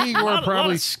 Igor a lot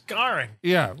probably of scarring.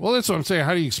 Yeah, well, that's what I'm saying.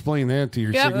 How do you explain that to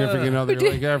your significant other?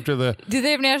 Like after the Do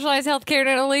they have nationalized health care in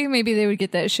Italy? Maybe they would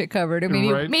get that shit covered. I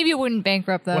mean, Right. maybe it wouldn't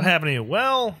bankrupt them. What happened to you?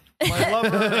 Well, my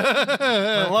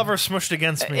lover smushed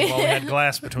against me while we had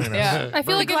glass between us. Yeah. I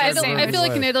feel like in Glass Italy,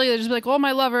 sandwich. in Italy they're just be like, "Well,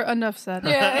 my lover." Enough said.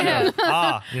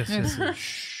 Yeah. Yes.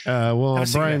 well,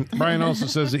 Have a Brian also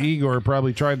says that Igor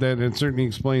probably tried that, and it certainly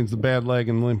explains the bad leg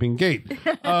and limping gait.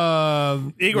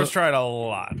 Igor's tried a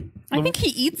lot. I think he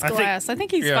eats glass. I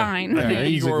think he's fine. Yeah, I think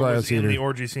he's a Igor glass was in eater. the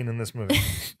orgy scene in this movie.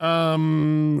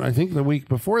 I think the week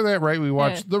before that, right, we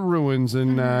watched The Ruins,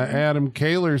 and Adam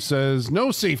Kaler says,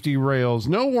 no safety rails,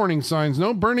 no warning signs,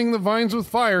 no burning the vines with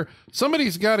fire.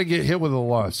 Somebody's got to get hit with a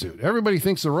lawsuit. Everybody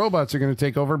thinks the robots are going to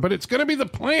take over, but it's going to be the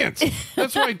plants.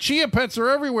 That's why chia pets are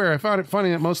everywhere. I found it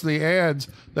funny that most of the ads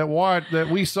that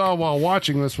we saw while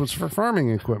watching this was for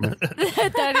farming equipment.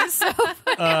 That is so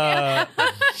funny.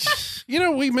 You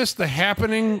know, we missed The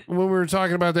Happening when we were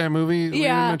talking about that movie. We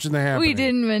didn't mention The Happening. We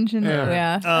didn't mention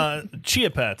that. Yeah. Chia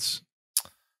pets.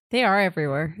 They are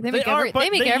everywhere. They make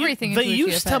everything They into a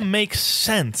used chia to pet. make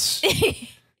sense.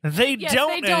 They Yes,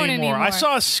 don't they don't anymore. I anymore.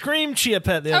 saw a Scream chia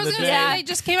pet the I was other gonna day. say they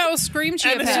just came out with Scream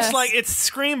chia And it's pets. just like it's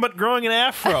Scream but growing an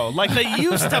afro. Like they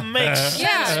used to make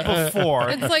sense before.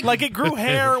 It's like- it grew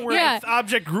hair where the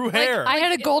object grew hair. I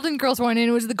had a Golden Girls one, and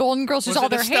it was the Golden Girls just all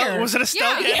their hair. Was it a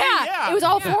Stella? Yeah, it was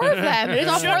all four of them. It was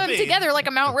all Should four of them be. together, like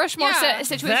a Mount Rushmore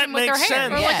situation That with their makes hair.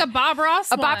 sense. or like a Bob Ross.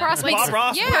 A Bob one. Ross Like, makes Bob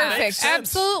Ross yeah, makes perfect. sense.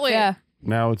 Absolutely. Yeah.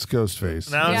 Now it's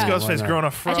Ghostface. Now it's Yeah. Ghostface growing a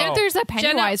fro. I think there's a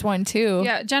Pennywise one too.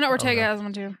 Yeah, Jenna Ortega has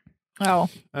one too. Oh,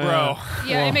 Bro.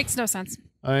 Yeah, it makes no sense.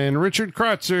 And Richard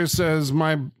Krotzer says,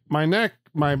 my neck,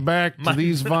 my back to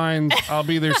these vines, I'll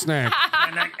be their snack. My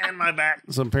neck and my back.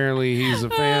 So apparently he's a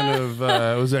fan of,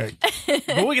 was that?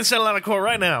 But we can settle out of court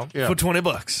right now Yeah. for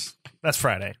 $20. That's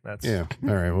Friday. That's Yeah. All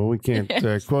right. Well, we can't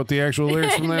quote the actual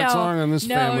lyrics from that No. song on this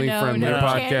No, family-friendly no,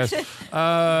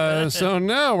 podcast. So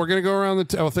now we're going to go around the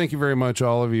table. Thank you very much,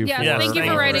 all of you. Yeah, for, Yes, thank you thank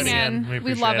for you writing for in. writing in.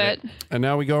 We love it. And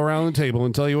now we go around the table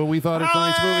and tell you what we thought of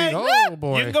tonight's movie. Alright. Oh,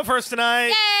 boy. You can go first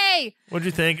tonight. Yay! What'd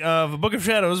you think of Book of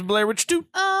Shadows, Blair Witch 2?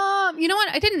 You know what?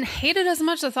 I didn't hate it as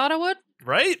much as I thought I would.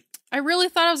 Right? I really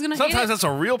thought I was going to hate it. Sometimes that's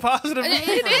a real positive.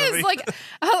 It is like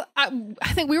I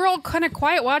think we were all kind of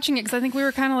quiet watching it because I think we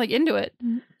were kind of like into it,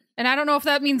 and I don't know if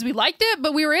that means we liked it,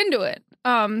 but we were into it.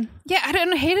 Yeah, I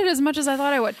didn't hate it as much as I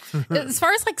thought I would. As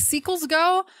far as like sequels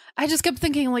go, I just kept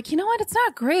thinking like, you know what? It's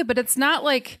not great, but it's not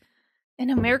like An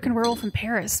American Werewolf in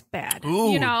Paris bad.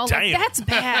 Ooh, you know, damn. like, that's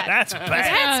bad. That's bad. That's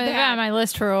I've bad. had on my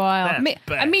list for a while. That's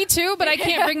bad. Me too, but I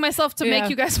can't bring myself to Yeah. make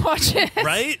you guys watch it.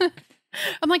 Right?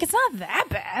 I'm like, it's not that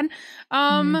bad.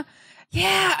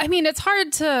 Yeah, I mean, it's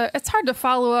hard to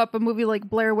follow up a movie like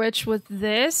Blair Witch with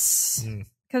this.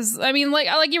 Because, I mean,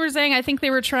 like you were saying, I think they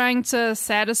were trying to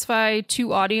satisfy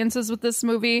two audiences with this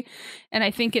movie. And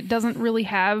I think it doesn't really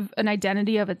have an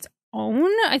identity of its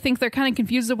own. I think they're kind of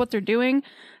confused at what they're doing.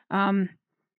 I'm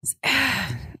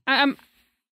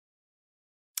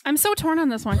so torn on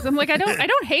this one because I'm like, I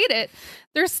don't hate it.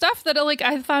 There's stuff that like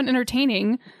I found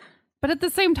entertaining, but at the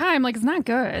same time, like it's not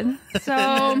good.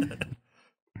 So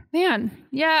Man,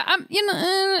 yeah,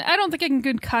 I don't think in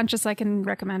good conscience I can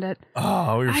recommend it.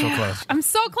 Oh, we were so close. I'm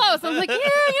so close. I'm like, yeah,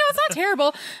 it's not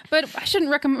terrible, but I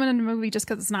shouldn't recommend a movie just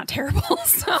because it's not terrible.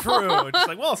 So. True. Just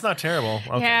like, well, it's not terrible.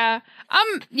 Okay. Yeah.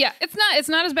 It's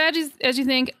not as bad as you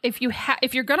think. If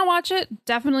you're gonna watch it,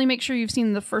 definitely make sure you've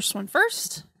seen the first one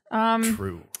first.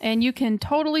 True. And you can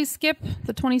totally skip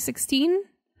the 2016.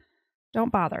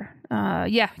 Don't bother.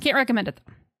 Can't recommend it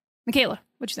though. Michaela,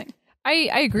 what you think?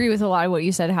 I agree with a lot of what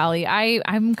you said, Holly.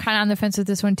 I'm kind of on the fence with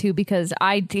this one too because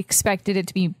I expected it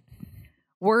to be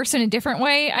worse in a different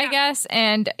way, I guess,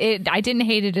 and I didn't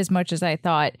hate it as much as I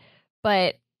thought.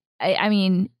 But I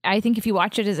mean, I think if you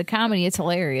watch it as a comedy, it's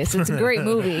hilarious. It's a great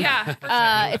movie.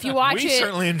 If you watch we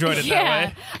certainly enjoyed it that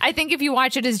way. I think if you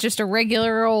watch it as just a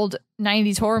regular old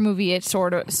 90s horror movie, it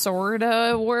sort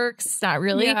of works. Not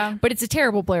really, but it's a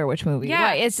terrible Blair Witch movie. Yeah.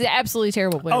 Right? It's an absolutely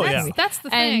terrible Blair Witch movie. That's the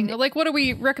thing. Like, what are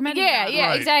we recommending?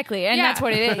 Yeah, exactly. And that's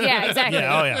what it is. Yeah, exactly.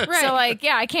 Right. So, like,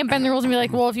 I can't bend the rules and be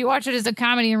like, well, if you watch it as a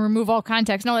comedy and remove all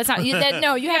context. No, that's not. You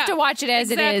have to watch it as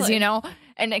it is,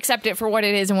 and accept it for what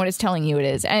it is and what it's telling you it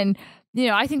is. And,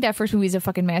 I think that first movie is a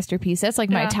fucking masterpiece. That's like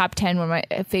my top 10, one of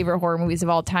my favorite horror movies of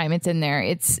all time. It's in there.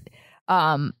 It's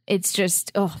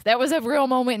just, that was a real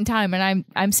moment in time. And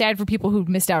I'm sad for people who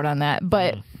missed out on that.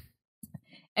 But,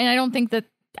 and I don't think that,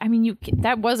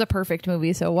 that was a perfect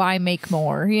movie. So why make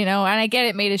more, And I get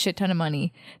it made a shit ton of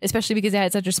money, especially because it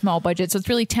had such a small budget. So it's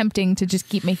really tempting to just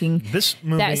keep making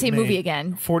that same movie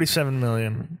again. $47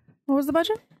 million. What was the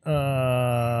budget?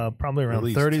 Probably around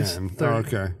 30s. 10. Oh,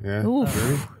 okay. Yeah.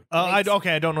 Oof. I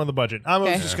don't know the budget. I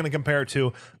was just going to compare it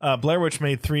to Blair Witch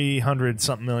made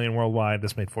 300-something million worldwide.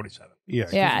 This made 47.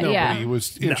 Yeah. Nobody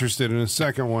was interested in a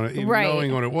second one, even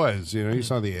knowing what it was. You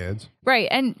saw the ads. Right.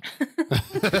 And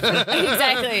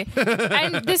exactly.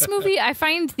 And this movie, I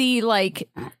find the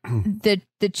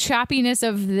choppiness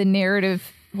of the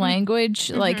narrative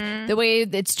language, like the way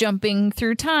it's jumping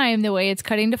through time, the way it's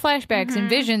cutting to flashbacks and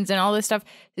visions and all this stuff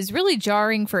is really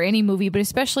jarring for any movie, but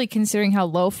especially considering how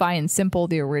lo-fi and simple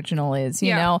the original is,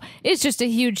 you know? It's just a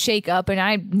huge shake up and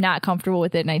I'm not comfortable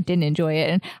with it and I didn't enjoy it.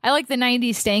 And I like the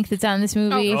 90s stank that's on this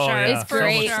movie. Oh, sure. It's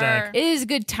great. So it is a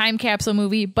good time capsule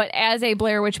movie, but as a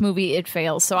Blair Witch movie, it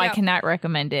fails. So I cannot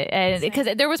recommend it. And because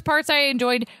there was parts I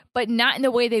enjoyed, but not in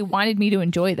the way they wanted me to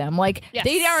enjoy them. Like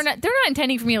they're not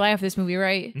intending for me to laugh at this movie,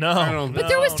 right? No. But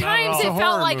there was times it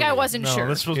felt like I wasn't sure.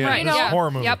 This was a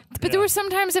horror movie. Yep. But there were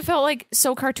sometimes it felt like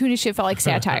so cartoonish, it felt like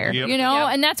satire,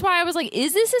 And that's why I was like,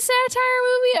 is this a satire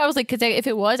movie? I was like, because if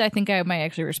it was, I think I might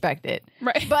actually respect it.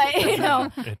 Right. But, it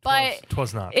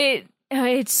was not.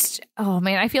 It's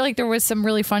I feel like there was some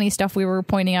really funny stuff we were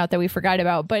pointing out that we forgot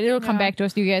about, but it'll come back to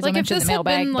us. You guys will mention the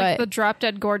mailbag. If this had been like the Drop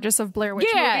Dead Gorgeous of Blair Witch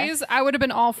movies, I would have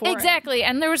been all for it. Exactly.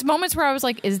 And there was moments where I was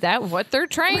like, is that what they're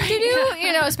trying to do?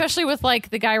 Especially with like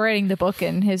the guy writing the book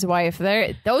and his wife.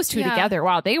 Those two together,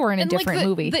 wow, they were in a different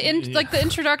movie. Like the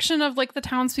introduction of like the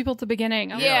townspeople at the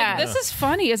beginning. I'm like, this is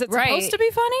funny. Is it supposed to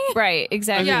be funny? Right.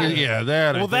 Exactly.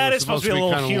 That is supposed to be a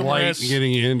little humorous.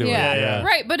 Getting you into it. Yeah.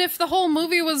 Right. But if the whole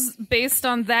movie was based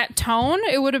on that tone,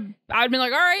 I'd been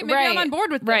like, all right, maybe I'm on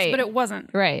board with this, but it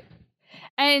wasn't. Right.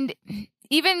 And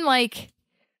even like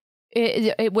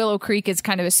Willow Creek is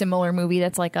kind of a similar movie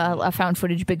that's like a found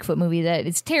footage Bigfoot movie that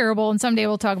is terrible. And someday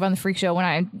we'll talk about in the Freak Show when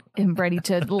I am ready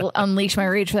to unleash my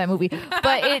rage for that movie.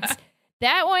 But it's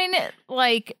that one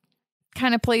like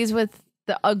kind of plays with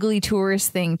the ugly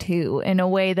tourist thing too in a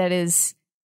way that is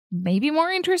maybe more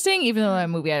interesting, even though that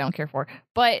movie I don't care for.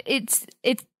 But it's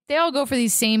they all go for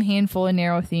these same handful of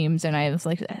narrow themes, and I was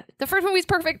like, the first movie's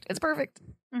perfect. It's perfect.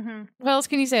 What else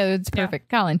can you say? It's perfect.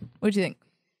 Colin, what do you think?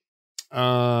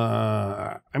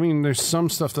 There's some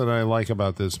stuff that I like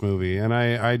about this movie, and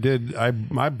I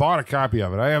bought a copy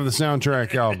of it. I have the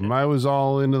soundtrack album. I was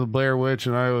all into the Blair Witch,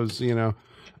 and I was,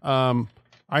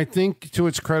 I think to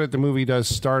its credit, the movie does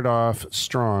start off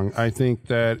strong. I think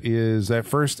that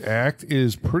first act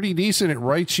is pretty decent. It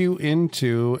writes you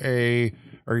into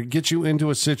gets you into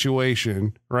a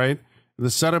situation, right? The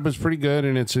setup is pretty good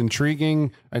and it's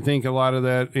intriguing. I think a lot of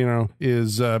that,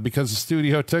 is because the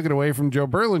studio took it away from Joe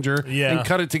Berlinger and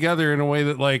cut it together in a way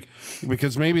that,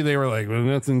 because maybe they were like, well,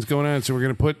 nothing's going on, so we're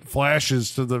going to put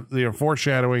flashes to the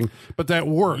foreshadowing, but that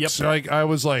works. Yep. I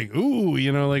was like, ooh,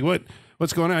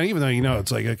 what's going on? Even though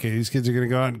it's like, okay, these kids are going to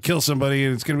go out and kill somebody,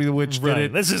 and it's going to be the witch did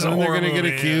it. This is and a horror movie. They're going to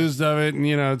get accused of it, and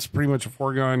it's pretty much a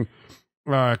foregone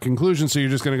conclusion. So you're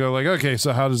just going to go like, okay,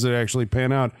 so how does it actually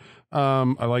pan out?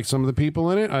 I like some of the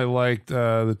people in it. I liked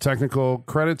the technical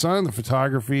credits on the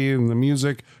photography and the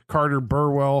music. Carter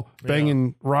Burwell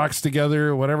banging rocks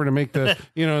together, whatever, to make the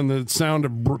and the sound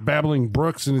of babbling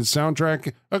brooks in his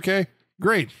soundtrack. Okay,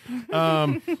 great.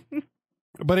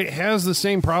 But it has the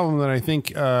same problem that I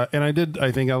think, and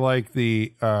I think I like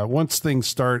the, once things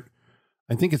start,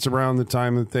 I think it's around the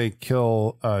time that they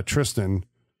kill Tristan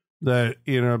that,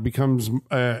 it becomes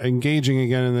engaging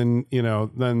again. And then,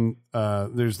 then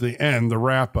there's the end, the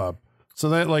wrap up. So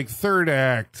that like third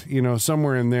act,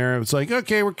 somewhere in there, it's like,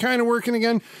 okay, we're kind of working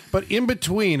again. But in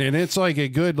between, and it's like a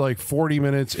good like 40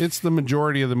 minutes, it's the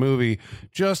majority of the movie,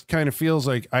 just kind of feels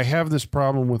like I have this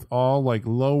problem with all like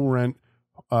low rent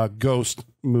ghost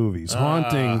movies,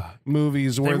 haunting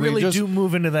movies where they really do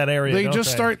move into that area. They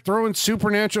just start throwing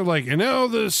supernatural, like,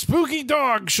 the spooky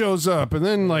dog shows up, and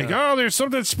then like, there's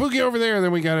something spooky over there, and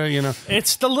then we gotta,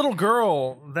 It's the little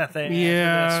girl that they.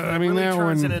 Yeah, I mean really that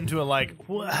turns one. it into a like,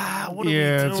 what are we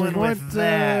It's doing like, with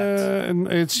that? And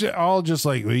it's all just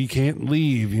like, well, you can't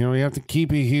leave, you have to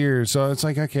keep you here. So it's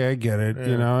like, okay, I get it,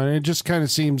 and it just kind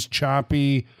of seems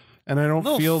choppy, and I don't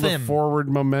feel thin. the forward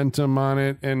momentum on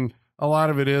it, and a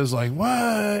lot of it is like,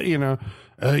 what, you got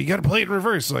to play it in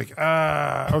reverse. Like,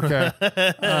 okay.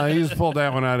 You just pulled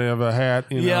that one out of a hat,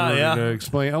 to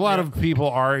explain. A lot of people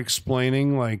are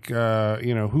explaining, like,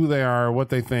 who they are, what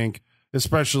they think,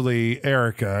 especially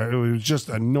Erica. It was just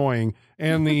annoying.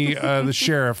 And the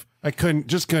sheriff, I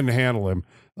couldn't handle him.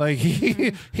 Like,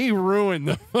 he ruined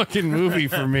the fucking movie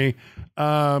for me.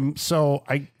 So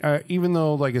I even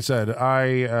though, like I said,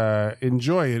 I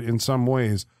enjoy it in some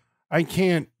ways, I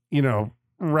can't,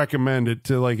 recommend it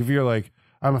to, like, if you're like,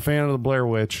 I'm a fan of the Blair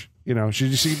Witch, should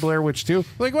you see Blair Witch 2?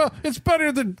 Like, well, it's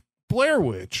better than Blair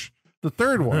Witch, the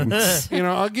third one.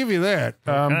 I'll give you that.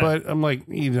 But I'm like,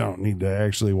 you don't need to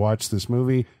actually watch this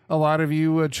movie. A lot of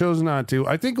you chose not to.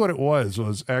 I think what it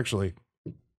was actually,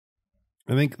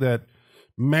 I think that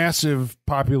massive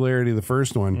popularity of the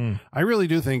first one, I really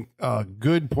do think a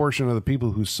good portion of the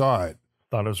people who saw it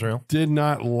thought it was real, did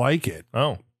not like it.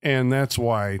 Oh. And that's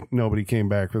why nobody came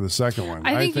back for the second one.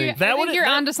 I think you're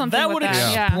onto something that with would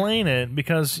that. explain it,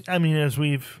 because, I mean, as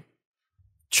we've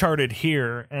charted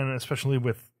here, and especially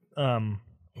with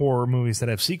horror movies that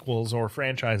have sequels or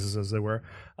franchises as they were,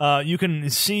 you can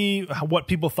see what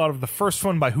people thought of the first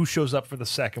one by who shows up for the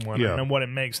second one and what it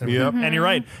makes. And you're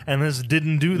right. And this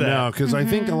didn't do that. No, because I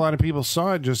think a lot of people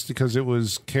saw it just because it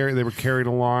was they were carried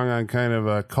along on kind of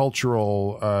a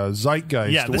cultural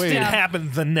zeitgeist. Yeah, this wave. did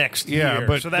happen the next year.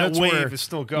 But so that wave is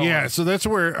still going. Yeah, so that's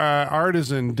where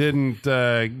Artisan didn't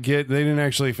they didn't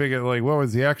actually figure, like, what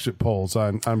was the exit polls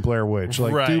on Blair Witch?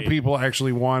 Like, do people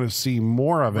actually want to see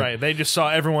more of it? Right. They just saw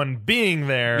everyone being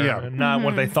there, and not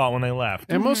what they thought when they left.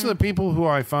 And most of the people who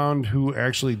I found who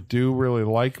actually do really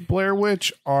like Blair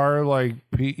Witch are like,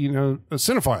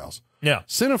 cinephiles. Yeah.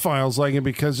 Cinephiles like it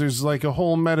because there's like a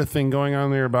whole meta thing going on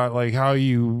there about like how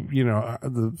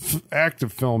the act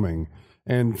of filming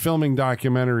and filming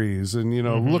documentaries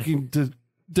and, looking to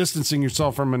distancing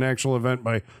yourself from an actual event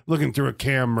by looking through a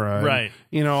camera. Right.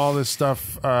 And, all this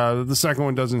stuff. The second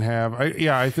one doesn't have.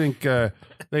 I think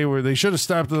they should have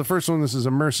stopped at the first one. This is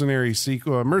a mercenary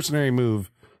sequel, a mercenary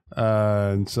move.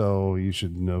 And so you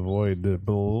should avoid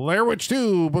Blair Witch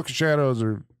 2, Book of Shadows,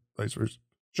 or vice versa.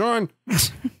 Sean,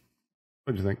 what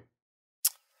do you think?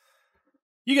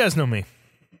 You guys know me.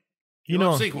 You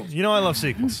love sequels. You know I love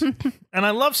sequels. And I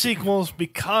love sequels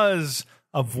because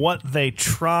of what they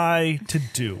try to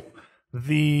do.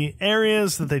 The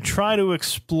areas that they try to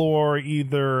explore,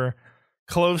 either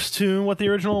close to what the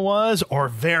original was or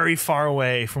very far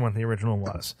away from what the original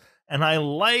was. And I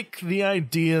like the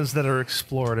ideas that are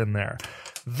explored in there.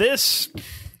 This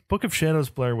Book of Shadows,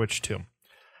 Blair Witch 2.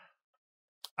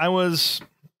 I was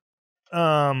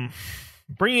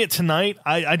bringing it tonight.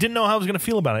 I didn't know how I was going to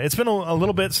feel about it. It's been a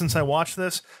little bit since I watched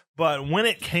this, but when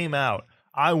it came out,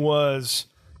 I was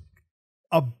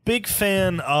a big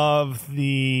fan of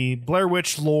the Blair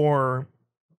Witch lore,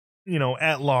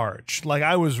 at large. Like,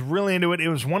 I was really into it. It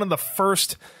was one of the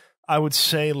first, I would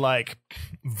say, like,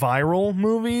 viral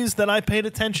movies that I paid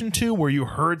attention to, where you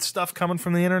heard stuff coming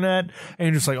from the internet and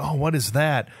you're just like, oh, what is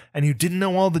that? And you didn't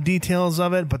know all the details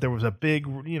of it, but there was a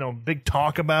big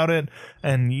talk about it,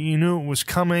 and you knew it was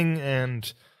coming.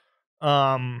 And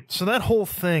so that whole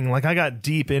thing, like, I got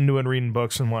deep into it, reading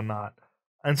books and whatnot.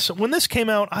 And so when this came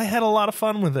out, I had a lot of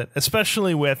fun with it,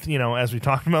 especially with, as we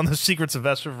talked about, the Secrets of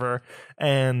Vesterver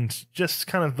and just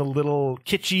kind of the little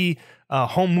kitschy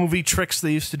home movie tricks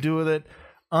they used to do with it.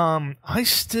 I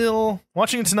still,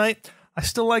 watching it tonight, I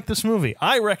still like this movie.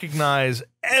 I recognize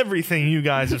everything you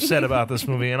guys have said about this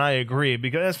movie, and I agree,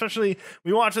 because especially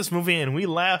we watched this movie and we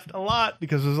laughed a lot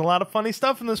because there's a lot of funny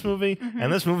stuff in this movie,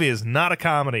 and this movie is not a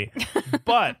comedy,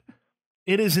 but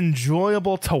it is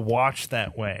enjoyable to watch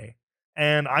that way.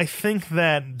 And I think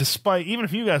that despite, even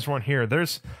if you guys weren't here,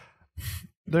 there's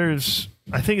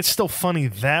I think it's still funny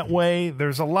that way.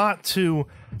 There's a lot to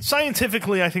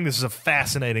scientifically. I think this is a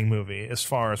fascinating movie as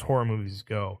far as horror movies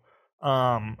go,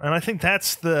 and I think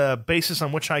that's the basis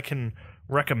on which I can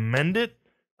recommend it.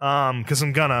 Because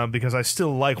I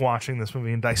still like watching this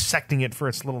movie and dissecting it for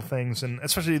its little things, and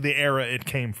especially the era it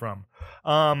came from.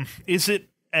 Is it?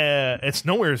 It's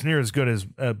nowhere near as good as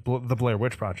the Blair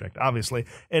Witch Project, obviously,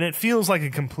 and it feels like a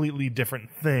completely different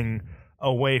thing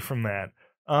away from that.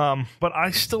 But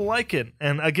I still like it,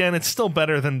 and again, it's still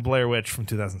better than Blair Witch from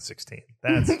 2016.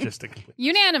 That's just a complete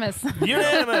unanimous.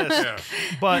 Yeah.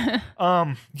 But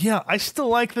I still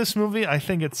like this movie. I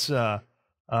think it's an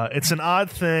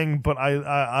odd thing, but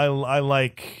I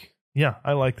like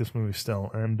this movie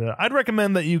still, and I'd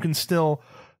recommend that you can still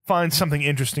find something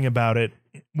interesting about it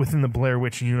within the Blair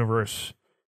Witch universe.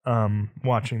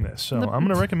 Watching this, so I'm going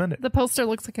to recommend it. The poster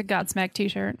looks like a Godsmack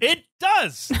T-shirt. It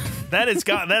does. That is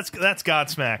that's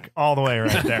Godsmack all the way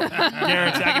right there.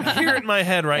 Guaranteed. I can hear it in my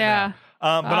head right now.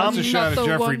 But it's a shot of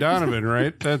Jeffrey Donovan,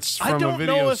 right? That's from a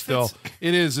video still.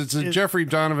 It is. It's a Jeffrey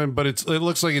Donovan, but it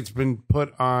looks like it's been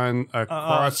put on a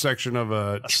cross section of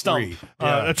a tree. Stump.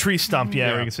 A tree stump,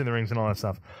 where you can see the rings and all that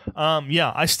stuff.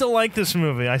 I still like this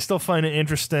movie. I still find it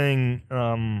interesting.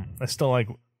 I still like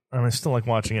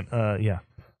watching it.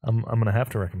 I'm gonna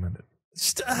have to recommend it.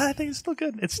 I think it's still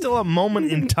good. It's still a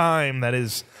moment in time that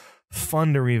is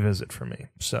fun to revisit for me.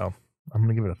 So I'm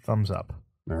gonna give it a thumbs up.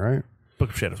 All right. Book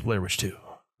of Shadows, Blair Witch 2.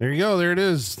 There you go. There it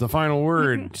is. The final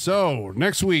word. So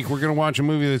next week we're gonna watch a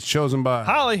movie that's chosen by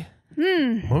Holly.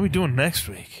 What are we doing next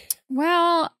week?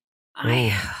 Well,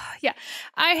 I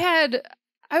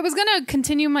was gonna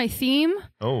continue my theme.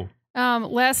 Oh.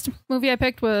 Last movie I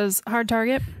picked was Hard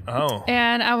Target. Oh.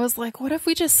 And I was like, what if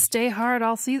we just stay hard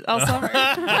all summer?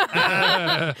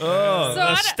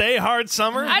 Stay hard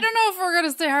summer? I don't know if we're going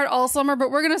to stay hard all summer, but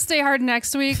we're going to stay hard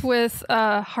next week with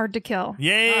Hard to Kill.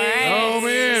 Yay. Right. Oh,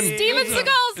 man. Steven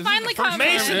Seagal's finally coming.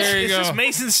 Mason, There you go. Is this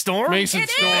Mason Storm? Mason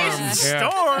Storm. Mason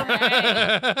Storm.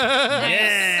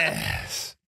 Yes.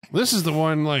 This is the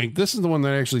one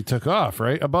that actually took off,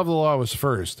 right? Above the Law was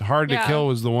first. Hard to Kill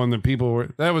was the one that people were.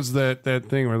 That was that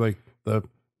thing where like the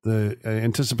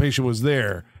anticipation was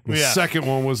there. The second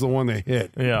one was the one that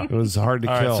hit. Yeah, it was Hard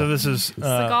to All Kill. Right, so this is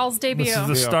Seagal's debut. This is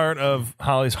the start of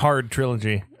Holly's Hard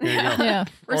trilogy. There you go. Yeah.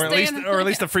 Or at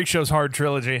least the Freak Show's Hard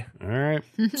trilogy. All right,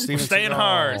 Staying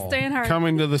hard. Staying hard.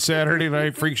 Coming to the Saturday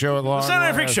Night Freak Show at Long.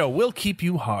 Saturday Night Freak Show will keep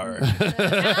you hard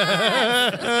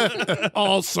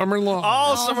all summer long.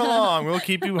 All summer long, we'll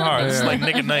keep you hard. It's like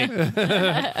Nick at Night.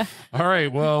 All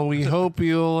right. Well, we hope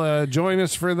you'll join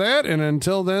us for that. And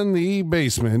until then, the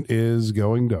basement is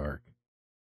going dark.